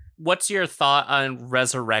what's your thought on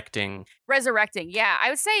resurrecting? Resurrecting, yeah. I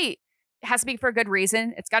would say it has to be for a good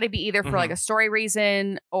reason. It's got to be either for like a story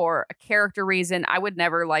reason or a character reason. I would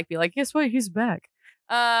never like be like, guess what, he's back.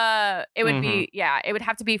 It would be, yeah, it would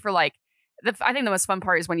have to be for like, I think the most fun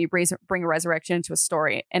part is when you bring a resurrection into a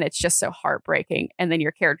story and it's just so heartbreaking. And then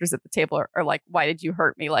your characters at the table are like, why did you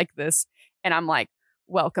hurt me like this? And I'm like,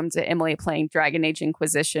 welcome to Emily playing Dragon Age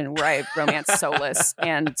Inquisition, where I romance Solus.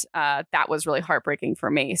 And that was really heartbreaking for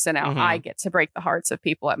me. So now I get to break the hearts of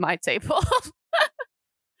people at my table.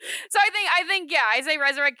 So I think, yeah, I say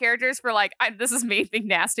resurrect characters for like, this is me being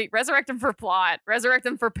nasty. Resurrect them for plot. Resurrect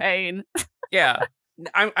them for pain. Yeah,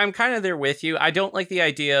 I'm kind of there with you. I don't like the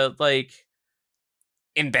idea of like,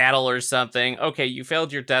 in battle or something, okay, you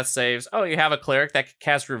failed your death saves. Oh, you have a cleric that could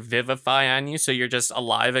cast Revivify on you, so you're just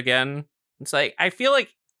alive again. It's like, I feel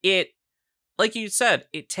like it, like you said,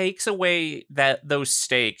 it takes away those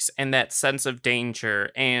stakes and that sense of danger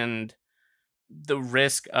and the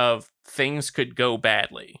risk of things could go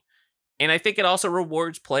badly. And I think it also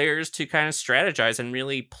rewards players to kind of strategize and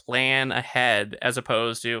really plan ahead, as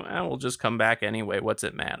opposed to, we'll just come back anyway. What's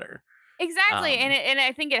it matter? Exactly. And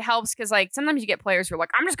I think it helps because like sometimes you get players who are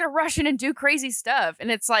like, I'm just going to rush in and do crazy stuff.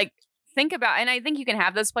 And it's like, think about, and I think you can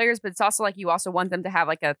have those players, but it's also like you also want them to have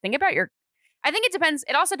like a think about I think it depends.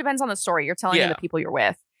 It also depends on the story you're telling and the people you're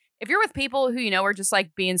with. If you're with people who, you know, are just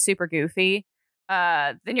like being super goofy,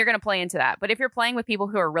 then you're going to play into that. But if you're playing with people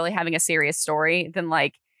who are really having a serious story, then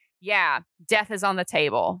like, yeah, death is on the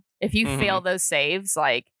table. If you fail those saves,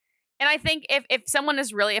 like, and I think if someone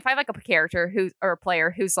is really, if I have like a character or a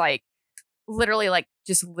player who's like, literally like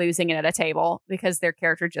just losing it at a table because their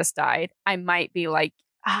character just died, I might be like,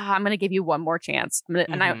 I'm going to give you one more chance.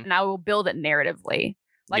 And I will build it narratively.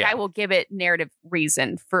 Like I will give it narrative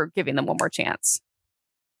reason for giving them one more chance.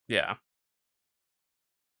 Yeah.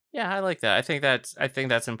 Yeah, I like that. I think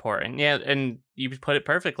that's important. Yeah, and you put it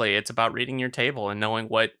perfectly. It's about reading your table and knowing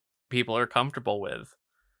what people are comfortable with.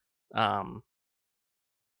 I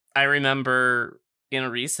remember in a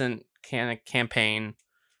recent campaign,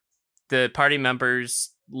 the party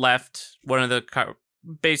members left one of the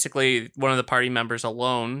party members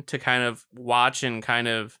alone to kind of watch and kind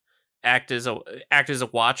of act as a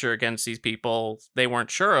watcher against these people they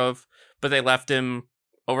weren't sure of, but they left him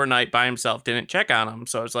overnight by himself, didn't check on him.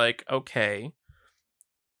 So I was like, okay,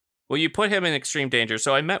 well, you put him in extreme danger.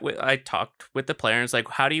 So I talked with the players, like,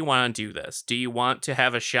 how do you want to do this? Do you want to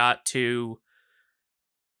have a shot to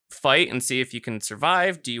fight and see if you can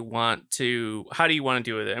survive? How do you want to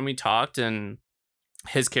do it? And we talked, and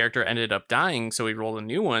his character ended up dying, so we rolled a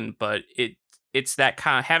new one. But it's that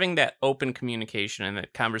kind of having that open communication and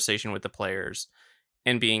that conversation with the players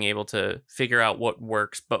and being able to figure out what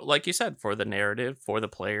works. But like you said, for the narrative, for the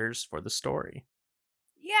players, for the story.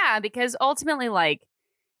 Yeah, because ultimately, like,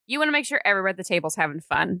 you want to make sure everybody at the table's having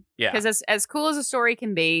fun. Yeah. Because as cool as a story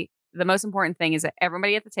can be, the most important thing is that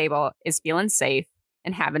everybody at the table is feeling safe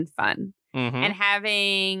and having fun. And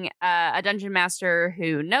having a dungeon master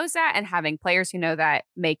who knows that and having players who know that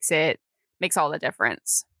makes all the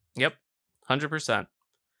difference. Yep. 100%.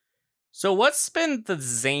 So what's been the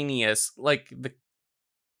zaniest, like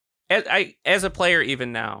as a player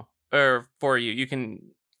even now, or for you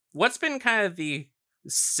can, what's been kind of the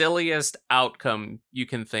silliest outcome you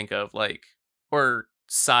can think of, like, or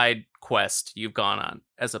side quest you've gone on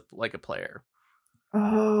as a player?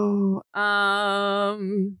 Oh,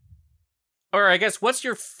 Or I guess, what's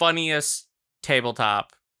your funniest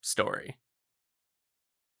tabletop story?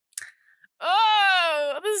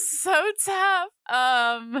 Oh, this is so tough.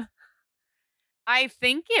 I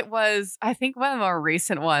think one of the more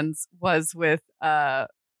recent ones was with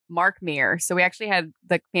Mark Meer. So we actually had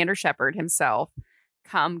the Commander Shepard himself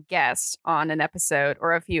come guest on an episode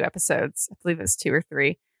or a few episodes. I believe it was 2 or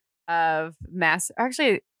 3 of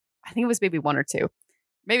Actually, I think it was maybe 1 or 2.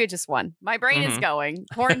 Maybe just 1. My brain is going.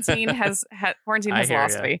 Quarantine has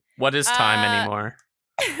lost me. What is time anymore?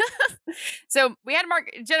 So we had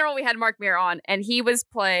Mark Meer on, and he was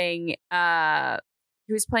playing a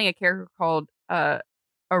character called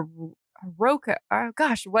Roka. Oh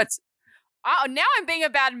gosh, now I'm being a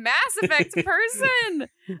bad Mass Effect person.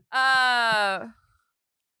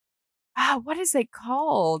 What is it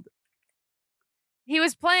called? He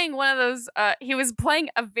was playing one of those. He was playing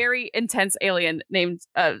a very intense alien named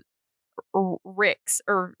Rix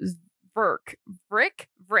or Vrick.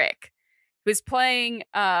 Who was playing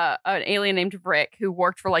an alien named Vrick, who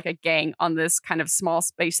worked for like a gang on this kind of small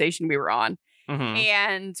space station we were on.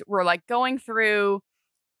 And we're like going through,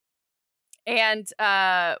 and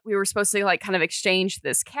we were supposed to like kind of exchange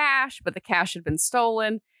this cash, but the cash had been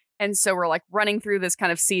stolen. And so we're like running through this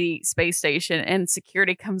kind of seedy space station, and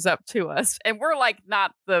security comes up to us, and we're like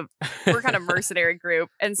we're kind of mercenary group.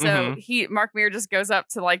 And so Mark Meer just goes up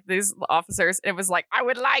to like these officers, and it was like, I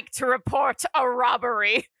would like to report a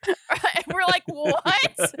robbery. And we're like,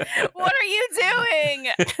 what? What are you doing?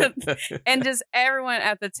 And just everyone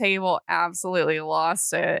at the table absolutely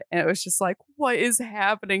lost it. And it was just like, what is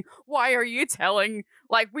happening? Why are you telling?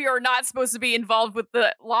 Like, we are not supposed to be involved with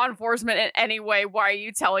the law enforcement in any way. Why are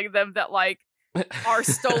you telling them that, like, our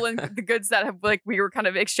the goods that have, like, we were kind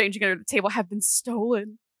of exchanging under the table have been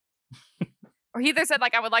stolen? Or he either said,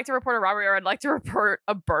 like, I would like to report a robbery, or I'd like to report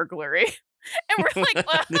a burglary. And we're like,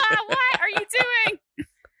 what are you doing?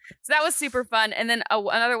 So that was super fun. And then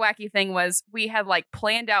another wacky thing was we had, like,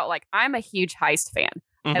 planned out, like, I'm a huge heist fan.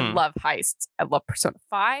 I love heists. I love Persona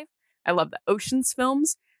 5. I love the Ocean's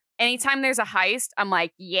films. Anytime there's a heist, I'm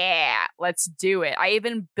like, yeah, let's do it. I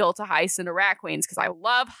even built a heist into Rat Queens because I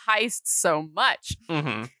love heists so much.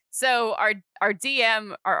 So our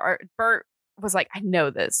DM, our Bert, was like, I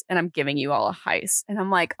know this, and I'm giving you all a heist. And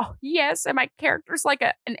I'm like, oh, yes. And my character's like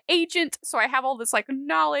an agent, so I have all this like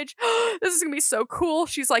knowledge. This is going to be so cool.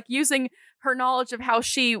 She's like using her knowledge of how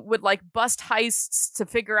she would like bust heists to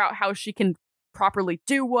figure out how she can properly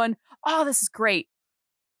do one. Oh, this is great.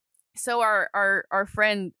 So our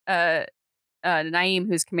friend Naeem,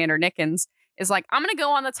 who's Commander Nickens, is like, I'm gonna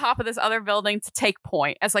go on the top of this other building to take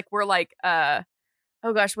point. As like we're like, oh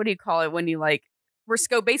gosh, what do you call it when you like we're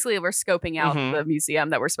scoping out the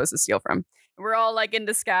museum that we're supposed to steal from. And we're all like in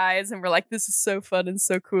disguise, and we're like, this is so fun and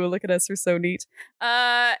so cool. Look at us, we're so neat.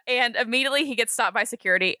 And immediately he gets stopped by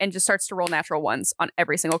security and just starts to roll natural ones on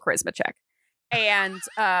every single charisma check. And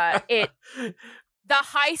the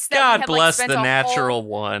heist that God we had, bless like, the natural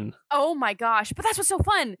one. Oh my gosh. But that's what's so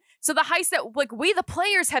fun. So the heist that like we, the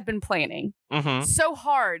players, had been planning so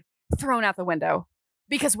hard, thrown out the window.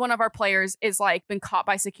 Because one of our players is like been caught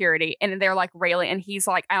by security, and they're like railing, and he's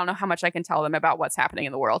like, I don't know how much I can tell them about what's happening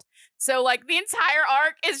in the world. So like the entire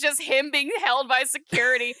arc is just him being held by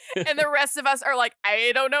security, and the rest of us are like,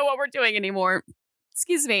 I don't know what we're doing anymore.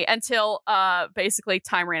 Excuse me. Until basically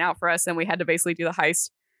time ran out for us, and we had to basically do the heist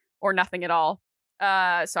or nothing at all.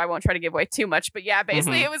 So I won't try to give away too much, but yeah,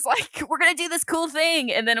 basically it was like, we're gonna do this cool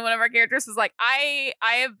thing, and then one of our characters was like, I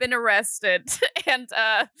have been arrested, and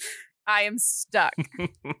I am stuck.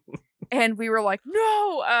 And we were like,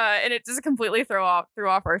 no, and it just completely threw off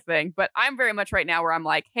our thing. But I'm very much right now where I'm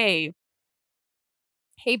like, hey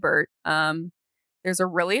Bert, there's a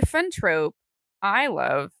really fun trope I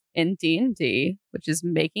love in D&D, which is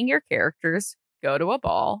making your characters go to a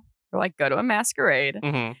ball or like go to a masquerade.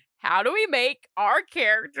 How do we make our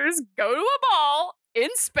characters go to a ball in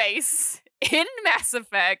space in Mass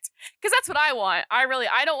Effect? Because that's what I want.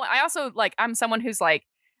 I also like, I'm someone who's like,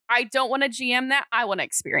 I don't want to GM that. I want to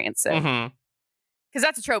experience it. Because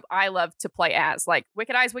that's a trope I love to play as. Like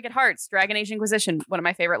Wicked Eyes, Wicked Hearts, Dragon Age Inquisition, one of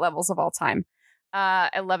my favorite levels of all time.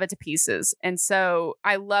 I love it to pieces. And so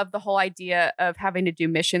I love the whole idea of having to do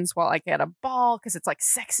missions while like at a ball because it's like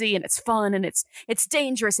sexy and it's fun and it's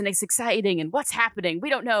dangerous and it's exciting and what's happening we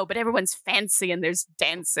don't know, but everyone's fancy and there's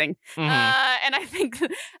dancing. And I think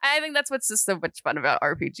that's what's just so much fun about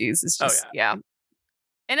RPGs. Is just yeah.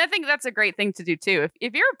 And I think that's a great thing to do too.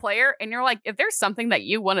 If you're a player and you're like, if there's something that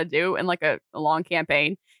you want to do in like a long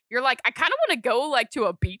campaign, you're like, I kind of want to go like to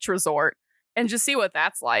a beach resort and just see what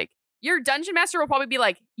that's like. Your dungeon master will probably be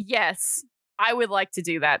like, yes, I would like to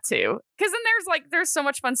do that too. Because then there's so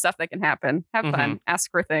much fun stuff that can happen. Have fun. Ask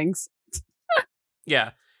for things.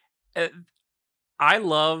 Yeah. I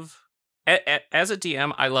love, as a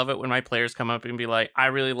DM, I love it when my players come up and be like, I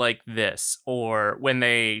really like this. Or when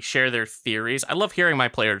they share their theories. I love hearing my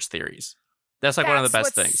players' theories. That's like one of the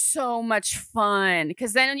best things. So much fun.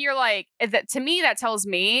 Because then you're like, to me, that tells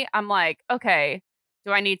me, I'm like, okay,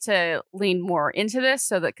 do I need to lean more into this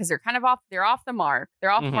so that because they're kind of off the mark. They're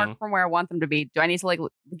off the mark from where I want them to be. Do I need to like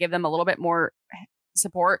give them a little bit more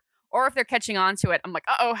support? Or if they're catching on to it, I'm like,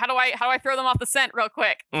 how do I throw them off the scent real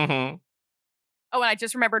quick? Oh, and I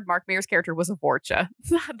just remembered Mark Meier's character was Avorcha.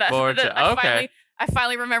 Okay. I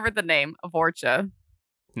finally remembered the name, Avorcha.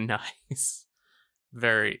 Nice.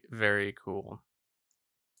 Very, very cool.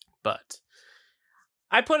 But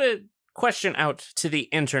I put a question out to the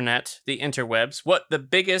internet, the interwebs, what the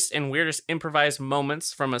biggest and weirdest improvised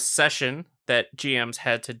moments from a session that GMs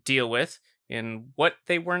had to deal with and what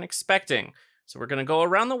they weren't expecting. So we're going to go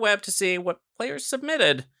around the web to see what players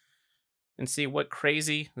submitted and see what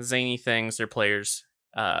crazy, zany things their players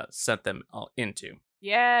sent them all into.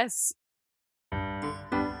 Yes.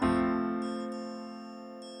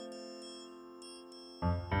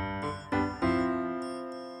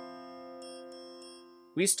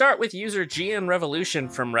 We start with user GM Revolution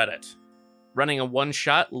from Reddit, running a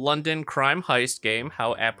one-shot London crime heist game,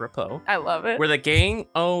 how apropos. I love it. Where the gang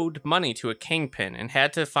owed money to a kingpin and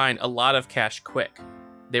had to find a lot of cash quick.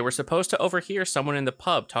 They were supposed to overhear someone in the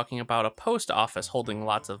pub talking about a post office holding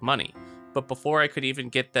lots of money, but before I could even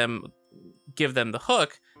give them the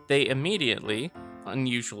hook, they immediately,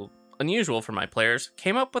 unusual for my players,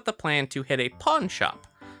 came up with a plan to hit a pawn shop.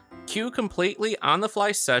 Cue completely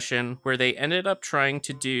on-the-fly session where they ended up trying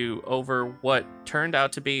to do over what turned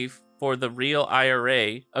out to be, for the real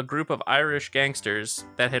IRA, a group of Irish gangsters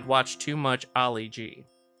that had watched too much Ali G.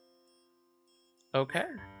 Okay.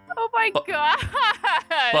 Oh my god!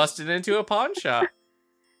 Busted into a pawn shop.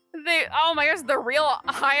 Oh my gosh, the real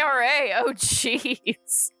IRA. Oh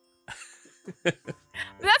jeez.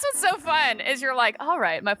 That's what's so fun is you're like, all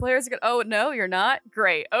right, my players are gonna. Oh no, you're not.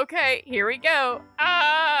 Great. Okay, here we go.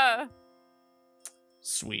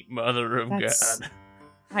 Sweet mother of God.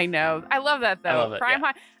 I know. I love that though. I love it,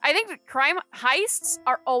 I think that crime heists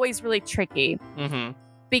are always really tricky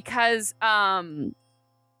because,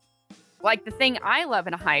 like the thing I love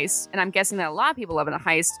in a heist, and I'm guessing that a lot of people love in a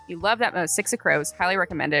heist. You love that most. Six of Crows. Highly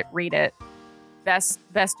recommend it. Read it. Best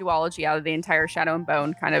duology out of the entire Shadow and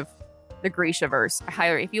Bone kind of. The Grisha-verse.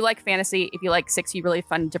 If you like fantasy, if you like 60 really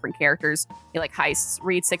fun different characters, you like heists,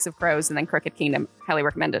 read Six of Crows and then Crooked Kingdom. Highly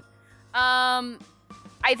recommend it. I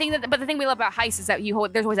think that, but the thing we love about heists is that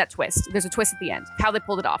there's always that twist. There's a twist at the end. How they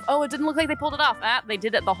pulled it off. Oh, it didn't look like they pulled it off. They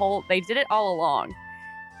did it all along.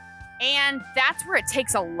 And that's where it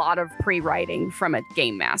takes a lot of pre-writing from a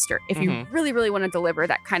game master. If you really, really want to deliver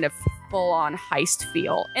that kind of full-on heist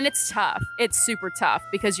feel. And it's tough. It's super tough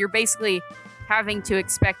because you're basically having to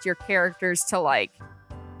expect your characters to like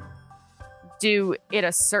do it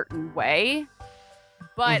a certain way.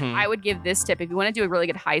 But I would give this tip. If you want to do a really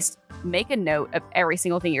good heist, make a note of every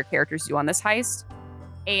single thing your characters do on this heist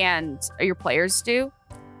and your players do,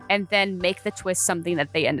 and then make the twist something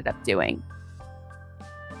that they ended up doing.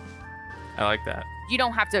 I like that. You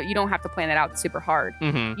don't have to plan it out super hard.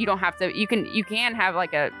 You don't have to. You can have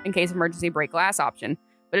like a in case of emergency break glass option.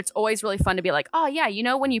 But it's always really fun to be like, oh yeah, you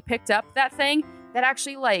know, when you picked up that thing, that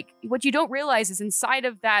actually like, what you don't realize is inside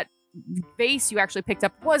of that vase you actually picked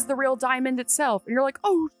up was the real diamond itself. And you're like,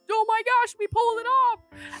 oh my gosh, we pulled it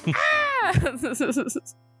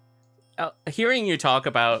off. Hearing you talk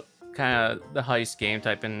about kind of the heist game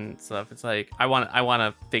type and stuff, it's like, I want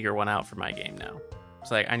to figure one out for my game now. It's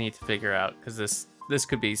like, I need to figure out, because this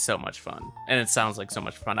could be so much fun. And it sounds like so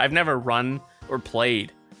much fun. I've never run or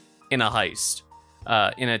played in a heist.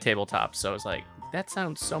 In a tabletop, so it's like that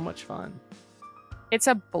sounds so much fun. It's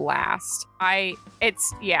a blast.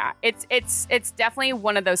 It's definitely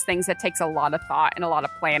one of those things that takes a lot of thought and a lot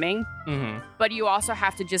of planning. But you also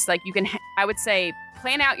have to just like I would say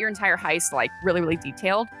plan out your entire heist like really, really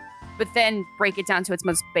detailed, but then break it down to its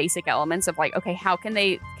most basic elements of like, okay, how can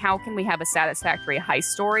we have a satisfactory heist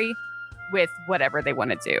story with whatever they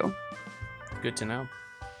want to do. Good to know.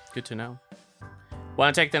 Good to know.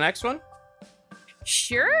 Want to take the next one?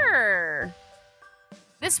 Sure.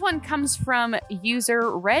 This one comes from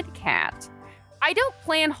user Redcat. I don't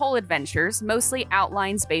plan whole adventures, mostly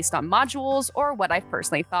outlines based on modules or what I've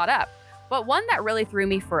personally thought up. But one that really threw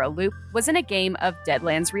me for a loop was in a game of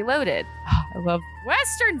Deadlands Reloaded. I love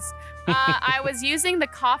Westerns! I was using the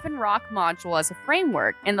Coffin Rock module as a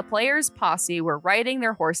framework, and the players' posse were riding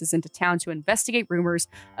their horses into town to investigate rumors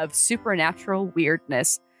of supernatural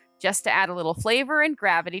weirdness. Just to add a little flavor and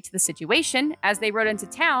gravity to the situation, as they rode into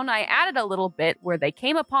town, I added a little bit where they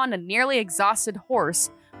came upon a nearly exhausted horse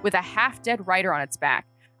with a half-dead rider on its back.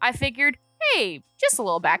 I figured, hey, just a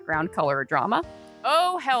little background color or drama.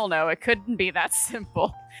 Oh, hell no, it couldn't be that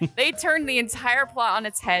simple. They turned the entire plot on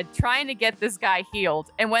its head, trying to get this guy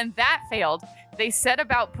healed. And when that failed, they set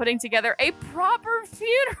about putting together a proper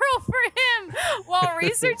funeral for him while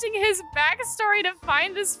researching his backstory to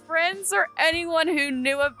find his friends or anyone who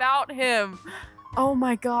knew about him. Oh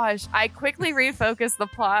my gosh. I quickly refocused the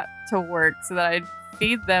plot to work so that I'd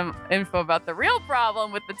feed them info about the real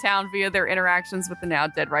problem with the town via their interactions with the now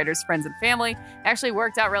dead writer's friends and family. It actually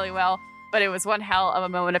worked out really well, but it was one hell of a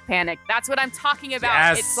moment of panic. That's what I'm talking about.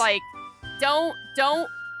 Yes. It's like, don't,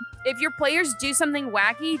 if your players do something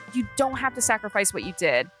wacky, you don't have to sacrifice what you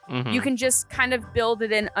did. Mhm. You can just kind of build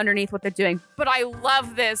it in underneath what they're doing. But I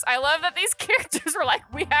love this. I love that these characters were like,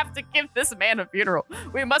 we have to give this man a funeral.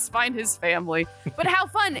 We must find his family. But how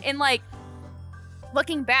fun. And like,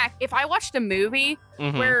 looking back, if I watched a movie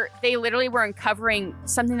Mhm. where they literally were uncovering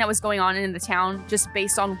something that was going on in the town just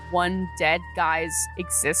based on one dead guy's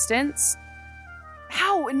existence,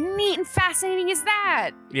 how neat and fascinating is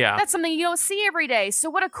that? Yeah. That's something you don't see every day. So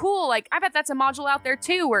what a cool, like, I bet that's a module out there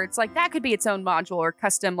too, where it's like, that could be its own module or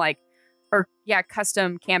custom,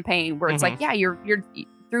 custom campaign where it's like, yeah, you're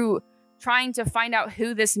through trying to find out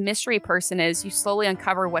who this mystery person is, you slowly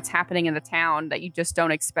uncover what's happening in the town that you just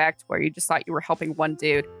don't expect, where you just thought you were helping one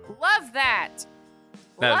dude. Love that.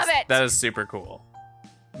 Love it. That is super cool.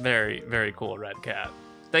 Very, very cool, Red Cat.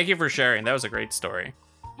 Thank you for sharing. That was a great story.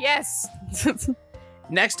 Yes.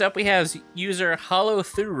 Next up, we have user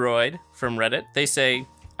Holothuroid from Reddit. They say,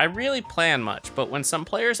 I really plan much, but when some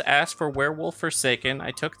players asked for Werewolf Forsaken,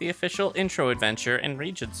 I took the official intro adventure and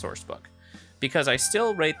region sourcebook, because I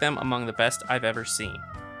still rate them among the best I've ever seen.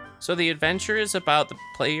 So the adventure is about the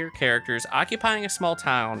player characters occupying a small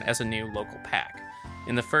town as a new local pack.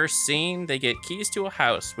 In the first scene, they get keys to a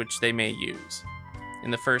house which they may use.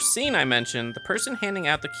 In the first scene I mentioned, the person handing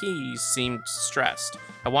out the keys seemed stressed.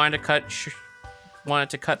 I wanted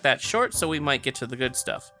to cut that short so we might get to the good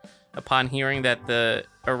stuff. Upon hearing that the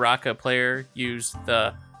Araka player used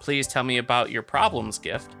the "please tell me about your problems"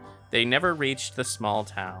 gift, they never reached the small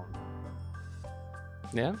town.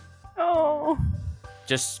 Yeah? Oh.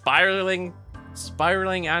 Just spiraling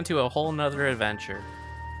onto a whole nother adventure.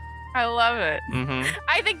 I love it. Mm-hmm.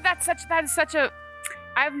 I think that is such a.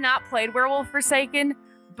 I have not played Werewolf Forsaken,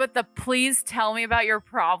 but the "please tell me about your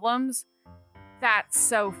problems," that's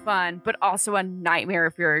so fun, but also a nightmare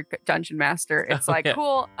if you're a dungeon master. It's like, yeah.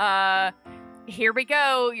 Cool, here we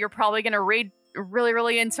go. You're probably going to read really,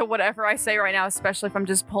 really into whatever I say right now, especially if I'm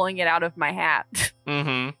just pulling it out of my hat.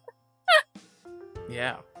 Mm-hmm.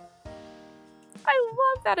 Yeah. I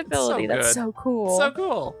love that ability. So That's good. so cool. So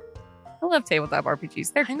cool. I love tabletop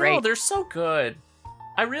RPGs. They're I great. know, they're so good.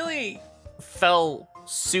 I really fell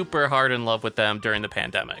super hard in love with them during the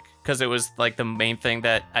pandemic, because it was like the main thing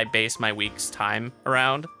that I based my week's time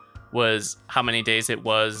around was how many days it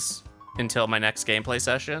was until my next gameplay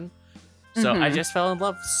session. So I just fell in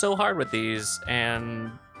love so hard with these,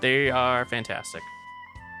 and they are fantastic.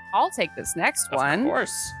 I'll take this next one. Of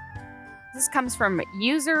course. This comes from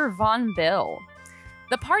user Von Bill.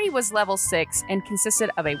 The party was level 6 and consisted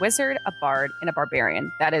of a wizard, a bard, and a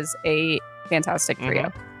barbarian. That is a fantastic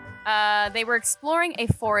trio. They were exploring a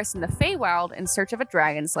forest in the Feywild in search of a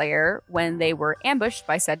dragon's lair when they were ambushed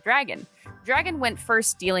by said dragon. Dragon went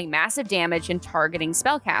first, dealing massive damage and targeting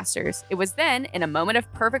spellcasters. It was then, in a moment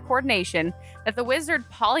of perfect coordination, that the wizard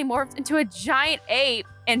polymorphed into a giant ape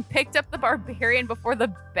and picked up the barbarian before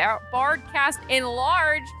the bard cast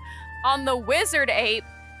Enlarge on the wizard ape.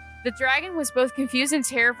 The dragon was both confused and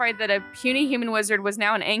terrified that a puny human wizard was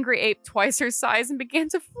now an angry ape twice her size and began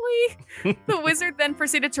to flee. The wizard then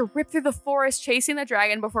proceeded to rip through the forest, chasing the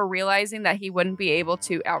dragon before realizing that he wouldn't be able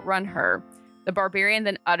to outrun her. The barbarian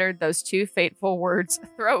then uttered those two fateful words,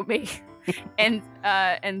 "Throw me," and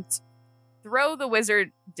throw the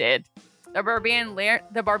wizard did.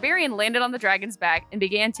 The barbarian landed on the dragon's back and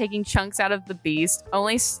began taking chunks out of the beast,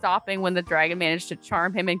 only stopping when the dragon managed to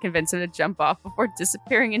charm him and convince him to jump off before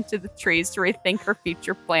disappearing into the trees to rethink her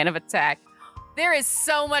future plan of attack. There is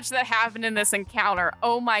so much that happened in this encounter.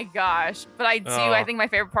 Oh my gosh. But I think my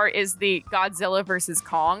favorite part is the Godzilla versus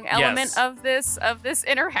Kong element of this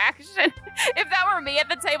interaction. If that were me at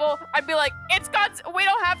the table, I'd be like, it's Godzilla. We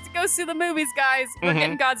don't have to go see the movies, guys. We're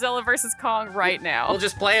getting Godzilla versus Kong right now. We'll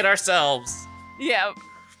just play it ourselves. Yeah.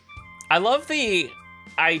 I love the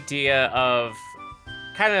idea of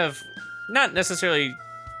kind of not necessarily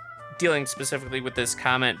dealing specifically with this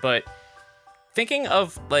comment, but thinking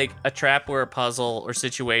of like a trap or a puzzle or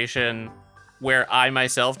situation where I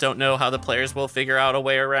myself don't know how the players will figure out a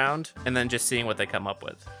way around, and then just seeing what they come up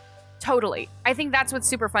with. Totally. I think that's what's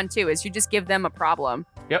super fun too, is you just give them a problem.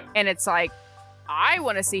 Yep. And it's like, I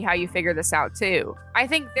want to see how you figure this out too. I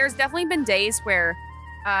think there's definitely been days where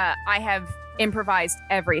I have improvised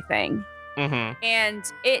everything. And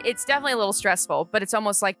it's definitely a little stressful, but it's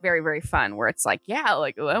almost like very, very fun, where it's like, yeah,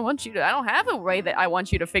 like I don't have a way that I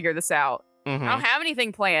want you to figure this out. I don't have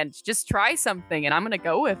anything planned. Just try something and I'm going to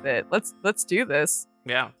go with it. Let's do this.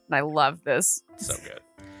 Yeah. And I love this. So good.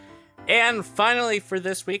 And finally for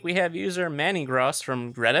this week, we have user Mannygross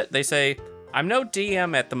from Reddit. They say, I'm no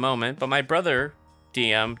DM at the moment, but my brother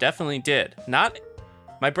DM definitely did.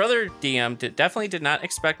 Definitely did not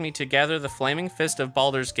expect me to gather the flaming fist of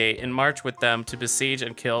Baldur's Gate and march with them to besiege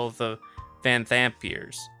and kill the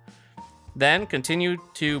Vanthampirs. Then continue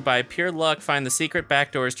to, by pure luck, find the secret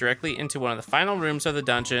back doors directly into one of the final rooms of the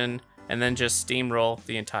dungeon, and then just steamroll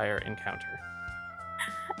the entire encounter.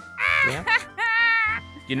 Yeah.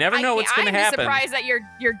 You never know what's going to happen. I'm surprised that your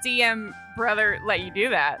DM brother let you do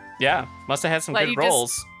that. Yeah, must have had some good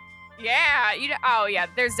rolls. Yeah,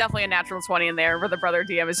 there's definitely a natural 20 in there where the brother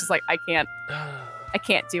DM is just like, I can't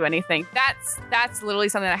do anything. That's literally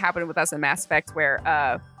something that happened with us in Mass Effect,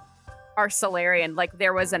 where our Solarian, like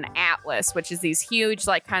there was an Atlas, which is these huge,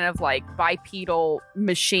 like kind of like bipedal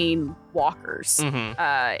machine walkers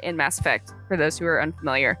in Mass Effect, for those who are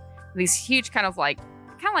unfamiliar. These huge kind of like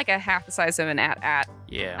a half the size of an AT-AT.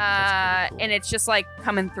 Yeah. That's pretty cool. And it's just like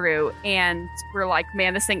coming through, and we're like,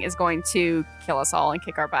 man, this thing is going to kill us all and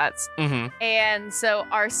kick our butts. And so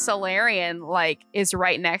our Solarian like is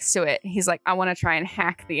right next to it. He's like, I want to try and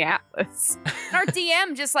hack the Atlas. And our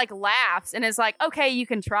DM just like laughs and is like, okay, you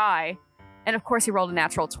can try. And of course he rolled a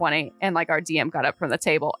natural 20, and like our DM got up from the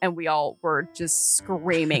table and we all were just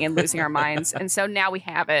screaming and losing our minds. And so now we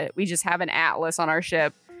have it. We just have an Atlas on our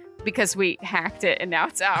ship because we hacked it and now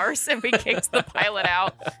it's ours, and we kicked the pilot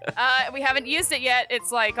out. We haven't used it yet.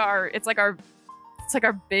 It's like our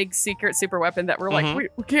big secret super weapon that we're like,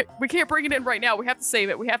 we can't bring it in right now. We have to save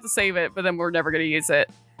it. But then we're never going to use it.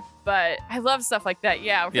 But I love stuff like that.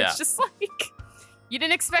 Yeah. It's just like, you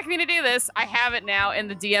didn't expect me to do this. I have it now.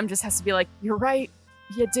 And the DM just has to be like, you're right.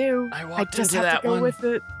 You do. I just have to go with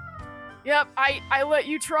it. Yep. I let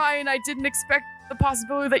you try, and I didn't expect the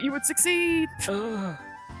possibility that you would succeed. It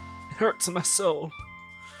hurts my soul.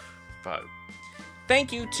 But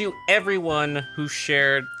thank you to everyone who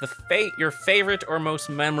shared your favorite or most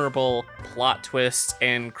memorable plot twists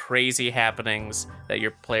and crazy happenings that your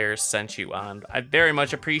players sent you on. I very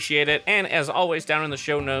much appreciate it. And as always, down in the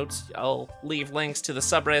show notes, I'll leave links to the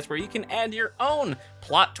subreddits where you can add your own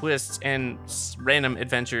plot twists and random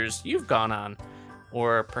adventures you've gone on,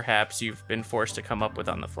 or perhaps you've been forced to come up with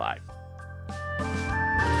on the fly.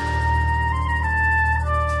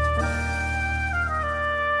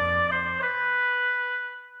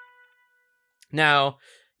 Now,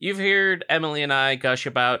 you've heard Emily and I gush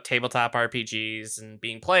about tabletop RPGs and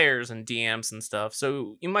being players and DMs and stuff,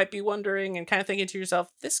 so you might be wondering and kind of thinking to yourself,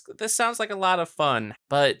 this sounds like a lot of fun,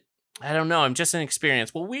 but I don't know, I'm just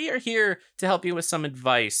inexperienced. Well, we are here to help you with some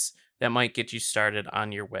advice that might get you started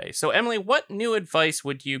on your way. So, Emily, what new advice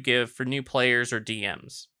would you give for new players or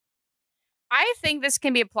DMs? I think this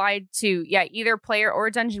can be applied to, either player or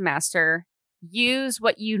dungeon master. Use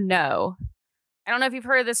what you know. I don't know if you've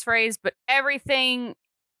heard of this phrase, but everything's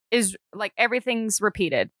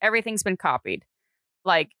repeated. Everything's been copied.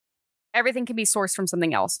 Like, everything can be sourced from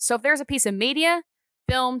something else. So if there's a piece of media,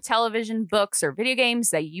 film, television, books, or video games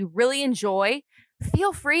that you really enjoy,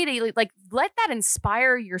 feel free to let that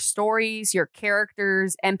inspire your stories, your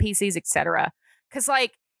characters, NPCs, etc. Because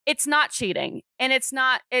it's not cheating, and it's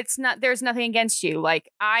not. There's nothing against you. Like,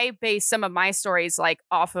 I base some of my stories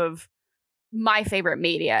off of my favorite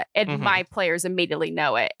media, and my players immediately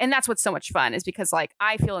know it. And that's what's so much fun, is because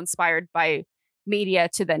I feel inspired by media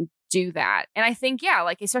to then do that. And I think,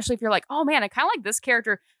 especially if you're like, oh man, I kind of like this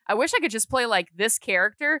character. I wish I could just play like this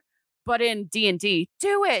character. but in D&D.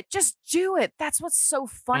 Do it. Just do it. That's what's so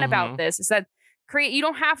fun about this is that you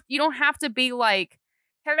don't have to be like,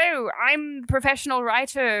 hello, I'm professional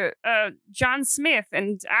writer John Smith,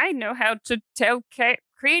 and I know how to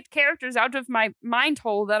create characters out of my mind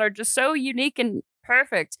hole that are just so unique and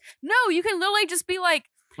perfect. No, you can literally just be like,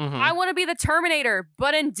 I want to be the Terminator,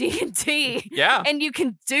 but in D&D. Yeah. And you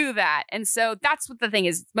can do that. And so that's what the thing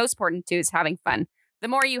is. Most important too is having fun. The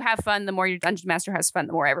more you have fun, the more your dungeon master has fun,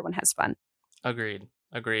 the more everyone has fun. Agreed.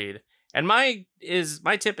 And my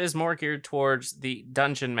tip is more geared towards the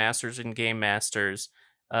dungeon masters and game masters.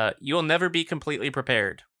 You'll never be completely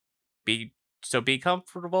prepared. Be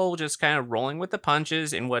comfortable just kind of rolling with the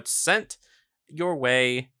punches in what's sent your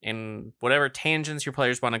way in whatever tangents your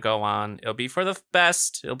players want to go on. It'll be for the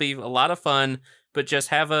best. It'll be a lot of fun, but just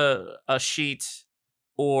have a sheet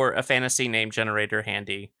or a fantasy name generator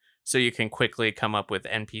handy so you can quickly come up with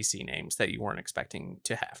NPC names that you weren't expecting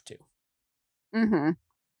to have to.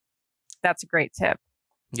 That's a great tip.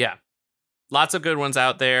 Yeah. Lots of good ones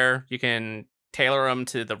out there. You can tailor them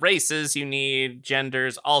to the races you need,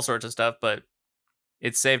 genders, all sorts of stuff, but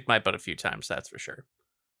it's saved my butt a few times, that's for sure.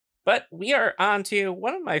 But we are on to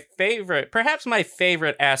one of my favorite, perhaps my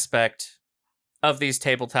favorite aspect of these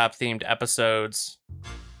tabletop-themed episodes.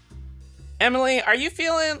 Emily, are you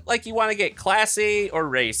feeling like you want to get classy or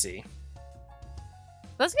racy?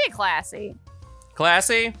 Let's get classy.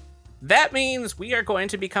 Classy? That means we are going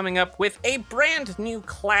to be coming up with a brand new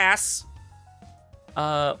class,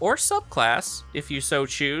 or subclass, if you so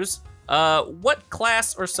choose. What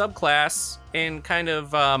class or subclass in kind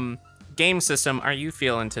of game system are you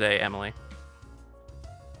feeling today, Emily?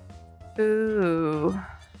 Ooh.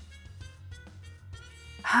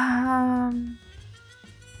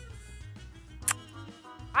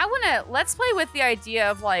 Let's play with the idea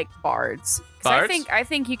of like bards. Bards? I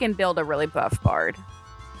think you can build a really buff bard.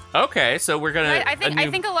 Okay, so we're gonna. I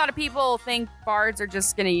think a lot of people think bards are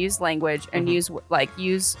just gonna use language and use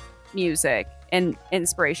music and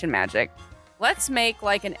inspiration magic. Let's make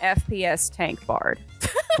like an FPS tank bard.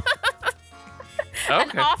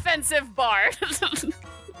 Okay. An offensive bard.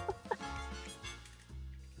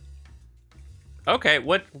 Okay,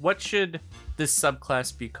 what should this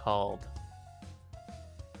subclass be called?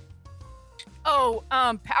 Oh,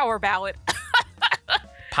 power ballad.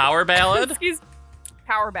 Power ballad?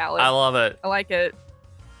 Power ballad. I love it. I like it.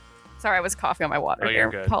 Sorry, I was coughing on my water. Oh,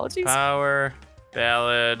 you're good. Apologies. Power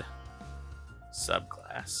ballad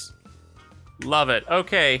subclass. Love it.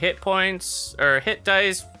 Okay, hit points or hit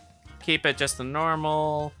dice. Keep it just the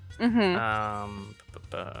normal.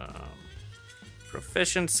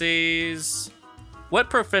 Proficiencies. What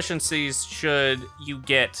proficiencies should you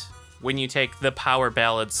get when you take the power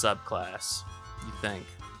ballad subclass, you think?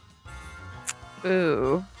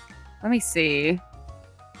 Ooh. Let me see.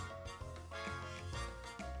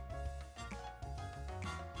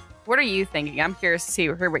 What are you thinking? I'm curious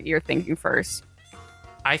to hear what you're thinking first.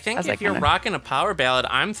 I think if you're rocking a power ballad,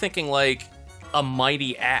 I'm thinking like a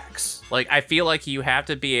mighty axe. Like, I feel like you have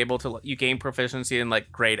to be able to, you gain proficiency in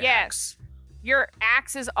like great axe. Your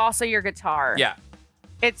axe is also your guitar. Yeah.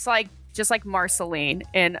 It's like, just like Marceline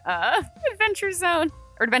in Adventure Zone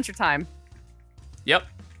or Adventure Time. Yep.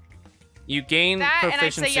 You gain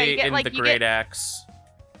proficiency in the great axe.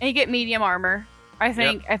 And you get medium armor. I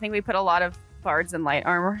think we put a lot of bards in light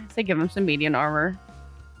armor. So give them some medium armor.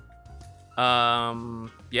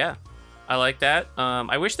 Yeah. I like that.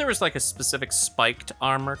 I wish there was like a specific spiked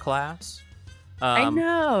armor class. I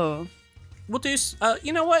know. We'll do,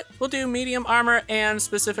 you know what? We'll do medium armor and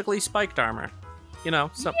specifically spiked armor. You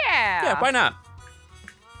know, yeah, why not?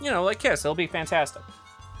 You know, like Kiss, it'll be fantastic.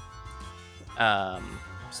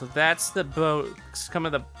 So that's some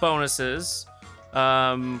of the bonuses.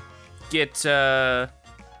 Do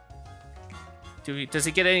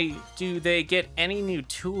they get any new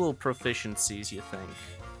tool proficiencies, you think?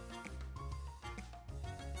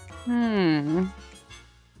 I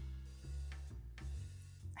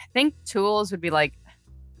think tools would be like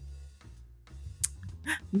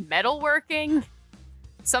metalworking.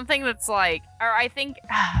 Something that's like, or I think.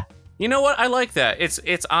 You know what? I like that. It's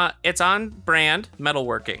on brand.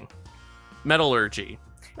 Metalworking, metallurgy.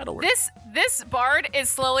 This bard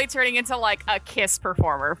is slowly turning into like a Kiss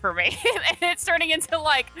performer for me. It's turning into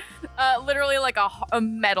like literally like a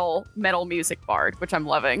metal music bard, which I'm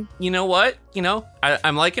loving. You know what? You know,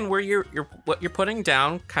 I'm liking where what you're putting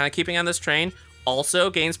down. Kind of keeping on this train.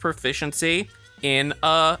 Also gains proficiency in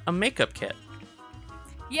a makeup kit.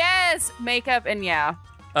 Yes, makeup and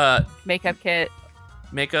makeup kit.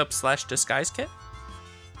 Makeup/disguise kit?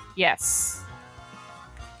 Yes.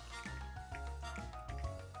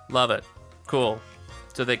 Love it. Cool.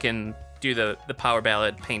 So they can do the power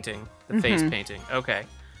ballad painting, the face painting. Okay.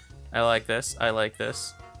 I like this.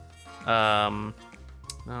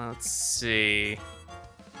 Let's see.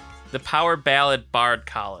 The Power Ballad Bard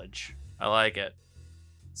College. I like it.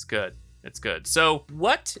 It's good. So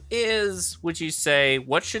what would you say,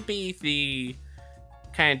 what should be the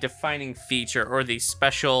kind of defining feature or the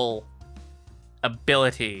special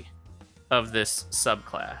ability of this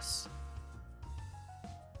subclass?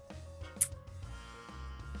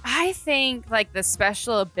 I think like the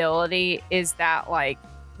special ability is that like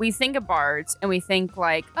we think of bards and we think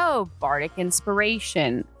like, oh, bardic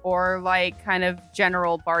inspiration, or like kind of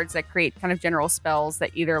general bards that create kind of general spells that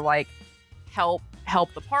either like help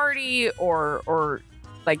the party or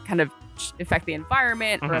like kind of affect the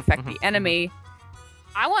environment or affect the enemy.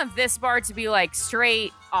 I want this bard to be like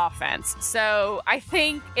straight offense. So I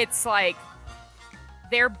think it's like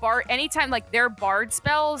their bard, anytime like their bard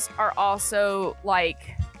spells are also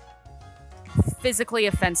like physically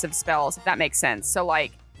offensive spells, if that makes sense. So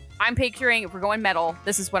like I'm picturing, if we're going metal,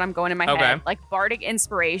 this is what I'm going in my head. Like bardic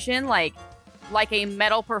inspiration, like a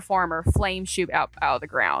metal performer, flame shoot out of the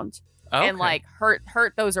ground and like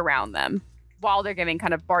hurt those around them while they're giving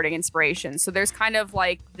kind of bardic inspiration. So there's kind of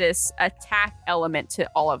like this attack element to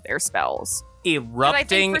all of their spells.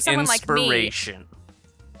 Erupting inspiration.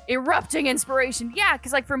 Erupting inspiration. Yeah,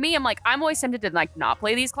 because like for me, I'm always tempted to like not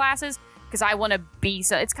play these classes because I want to be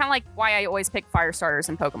so. It's kind of like why I always pick fire starters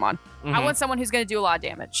in Pokemon. I want someone who's going to do a lot of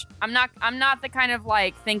damage. I'm not the kind of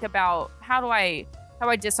like think about how do I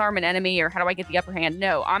disarm an enemy or how do I get the upper hand.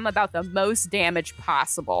 No, I'm about the most damage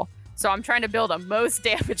possible. So I'm trying to build a most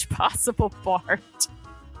damage possible bard.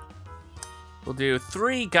 We'll do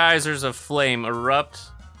 3 geysers of flame erupt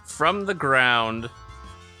from the ground.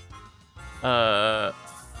 We'll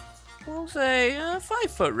say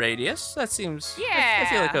 5-foot radius. That seems... Yeah. I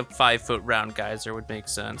feel like a 5-foot round geyser would make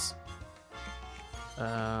sense.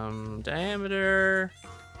 Diameter...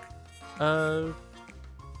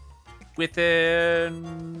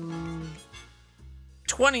 within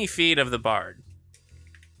 20 feet of the bard.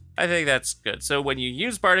 I think that's good. So when you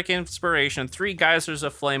use Bardic Inspiration, 3 geysers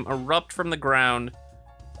of flame erupt from the ground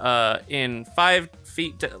in 5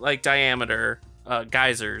 feet diameter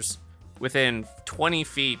geysers within 20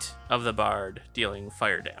 feet of the bard, dealing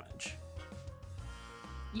fire damage.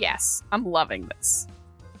 Yes, I'm loving this.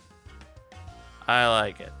 I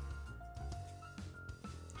like it.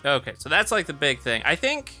 Okay, so that's like the big thing. I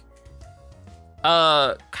think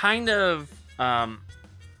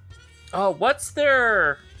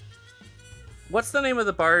what's the name of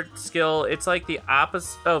the bard skill? It's like the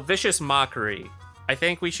opposite. Oh, Vicious Mockery. I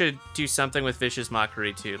think we should do something with Vicious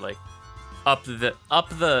Mockery too, like up the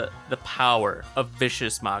power of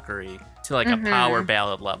Vicious Mockery to like a power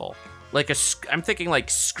ballad level. Like I'm thinking like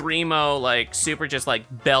Screamo, like super just like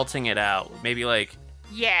belting it out. Maybe like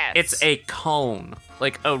it's a cone,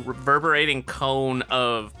 like a reverberating cone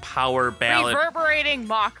of power ballad. Reverberating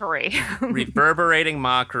Mockery. Reverberating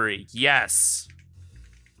Mockery. Yes.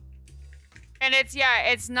 And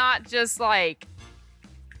it's not just like,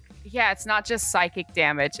 it's not just psychic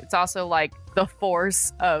damage. It's also like the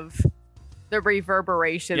force of the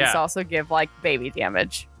reverberations also give like baby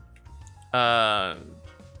damage.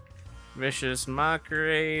 Vicious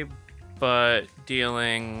Mockery, but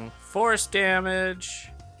dealing force damage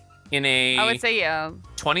in a... I would say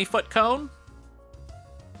 20-foot cone?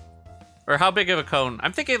 Or how big of a cone?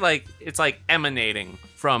 I'm thinking like it's like emanating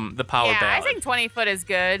from the power ballad. I think 20 foot is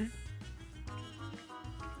good.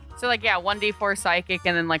 So like 1d4 psychic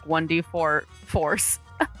and then like 1d4 force.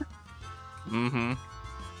 Mm-hmm.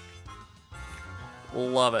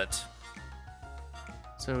 Love it.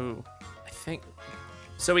 So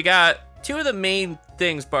we got 2 of the main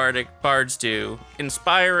things bards do: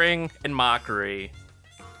 inspiring and mockery.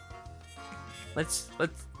 Let's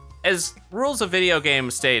as rules of video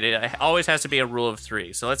games state, it always has to be a rule of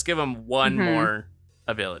 3. So let's give them one more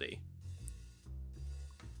ability.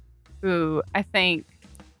 Ooh, I think.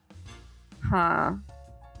 I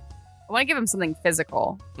want to give him something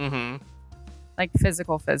physical. Like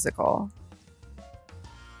physical.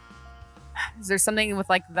 Is there something with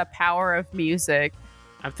like the power of music?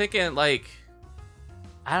 I'm thinking like,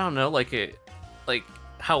 I don't know, like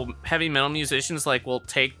how heavy metal musicians like will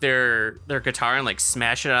take their guitar and like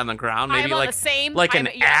smash it on the ground. Maybe like an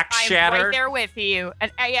axe shatter. I'm right there with you.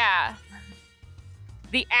 And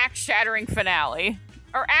the axe shattering finale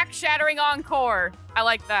or axe shattering encore. I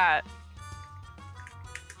like that.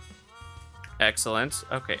 Excellent.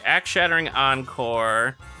 Okay, axe shattering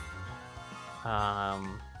encore.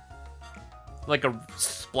 Like a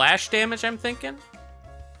splash damage, I'm thinking.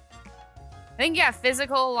 think, yeah,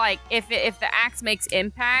 physical, like, if the axe makes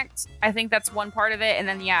impact, I think that's one part of it. And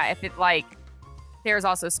then, yeah, if it, like, there's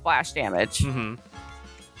also splash damage. Mm-hmm.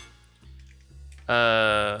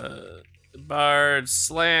 Bard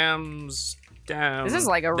slams down. This is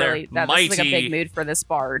like a really, this is like a big mood for this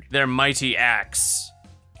bard. Their mighty axe.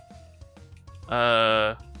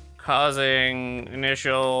 Causing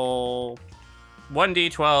initial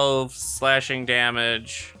 1d12 slashing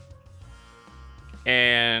damage.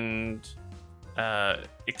 And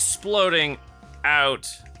exploding out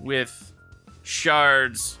with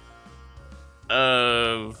shards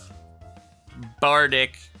of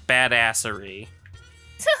bardic badassery.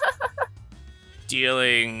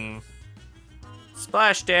 Dealing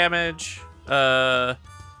splash damage,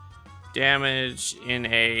 damage in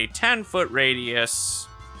a 10-foot radius.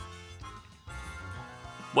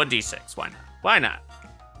 1d6, why not? Why not?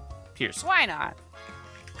 Pierce. Why not?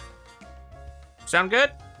 Sound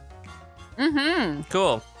good? Mm-hmm.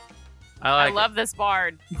 Cool. I love this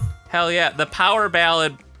bard. Hell yeah. The Power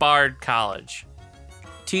Ballad Bard College.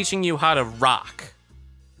 Teaching you how to rock.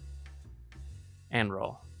 And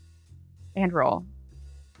roll. And roll.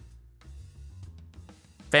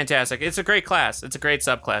 Fantastic. It's a great class. It's a great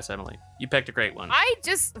subclass, Emily. You picked a great one. I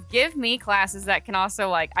just give me classes that can also,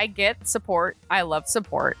 like, I get support. I love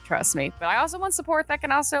support, trust me. But I also want support that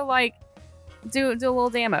can also, like, do a little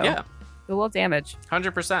damo. Yeah. Do a little damage.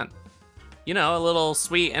 100%. You know, a little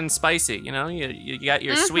sweet and spicy. You know, you got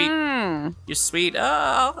your sweet,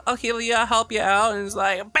 I'll heal you, I'll help you out. And it's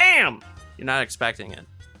like, bam! You're not expecting it.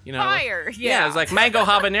 You know? Fire! Yeah. It's like mango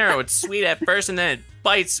habanero. It's sweet at first and then it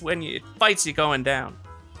bites when it bites you going down.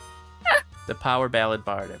 The Power Ballad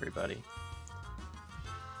Bard, everybody.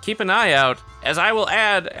 Keep an eye out, as I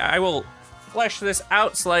will flesh this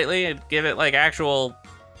out slightly and give it like actual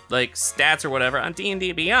like stats or whatever on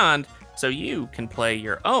D&D Beyond, so you can play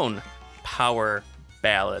your own Power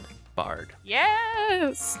Ballad Bard.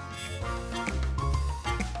 Yes!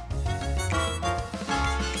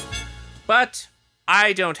 But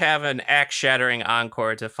I don't have an axe-shattering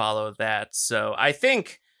encore to follow that, so I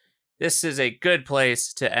think this is a good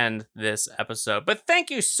place to end this episode. But thank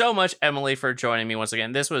you so much, Emily, for joining me once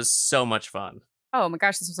again. This was so much fun. Oh my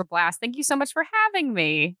gosh, this was a blast. Thank you so much for having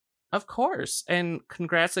me. Of course. And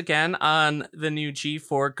congrats again on the new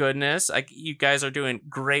G4 goodness. You guys are doing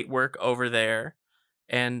great work over there.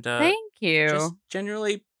 And thank you. Just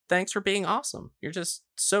generally, thanks for being awesome. You're just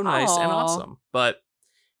so nice and awesome. But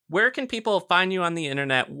where can people find you on the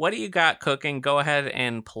internet? What do you got cooking? Go ahead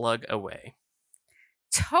and plug away.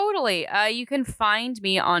 Totally. You can find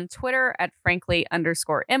me on Twitter at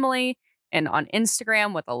frankly_Emily and on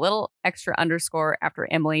Instagram with a little extra underscore after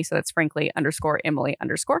Emily. So that's frankly_Emily_.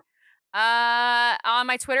 On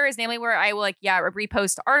my Twitter is namely where I will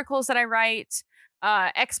repost articles that I write,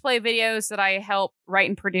 X-Play videos that I help write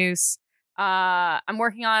and produce. I'm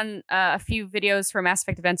working on a few videos for Mass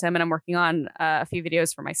Effect Adventum, and I'm working on a few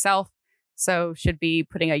videos for myself. So should be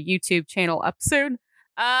putting a YouTube channel up soon.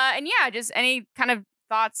 And yeah, just any kind of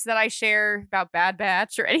thoughts that I share about Bad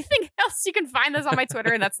Batch or anything else, you can find those on my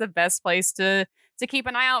Twitter, and that's the best place to keep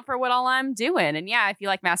an eye out for what all I'm doing. And yeah, if you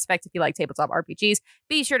like Mass Effect, if you like tabletop RPGs,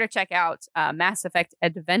 be sure to check out Mass Effect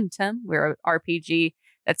Adventum. We're an RPG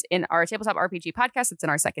that's in our tabletop RPG podcast. It's in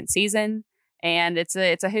our second season, and it's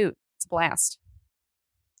a hoot. It's a blast.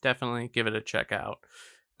 Definitely give it a check out.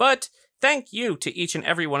 But thank you to each and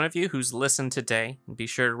every one of you who's listened today. And be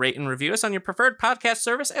sure to rate and review us on your preferred podcast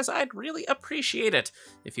service, as I'd really appreciate it.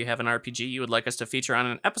 If you have an RPG you would like us to feature on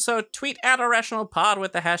an episode, tweet at IrrationalPod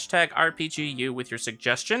with the hashtag RPGU with your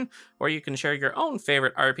suggestion, or you can share your own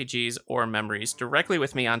favorite RPGs or memories directly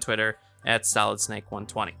with me on Twitter at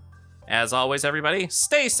SolidSnake120. As always, everybody,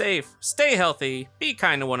 stay safe, stay healthy, be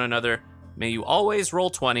kind to one another. May you always roll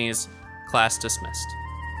 20s. Class dismissed.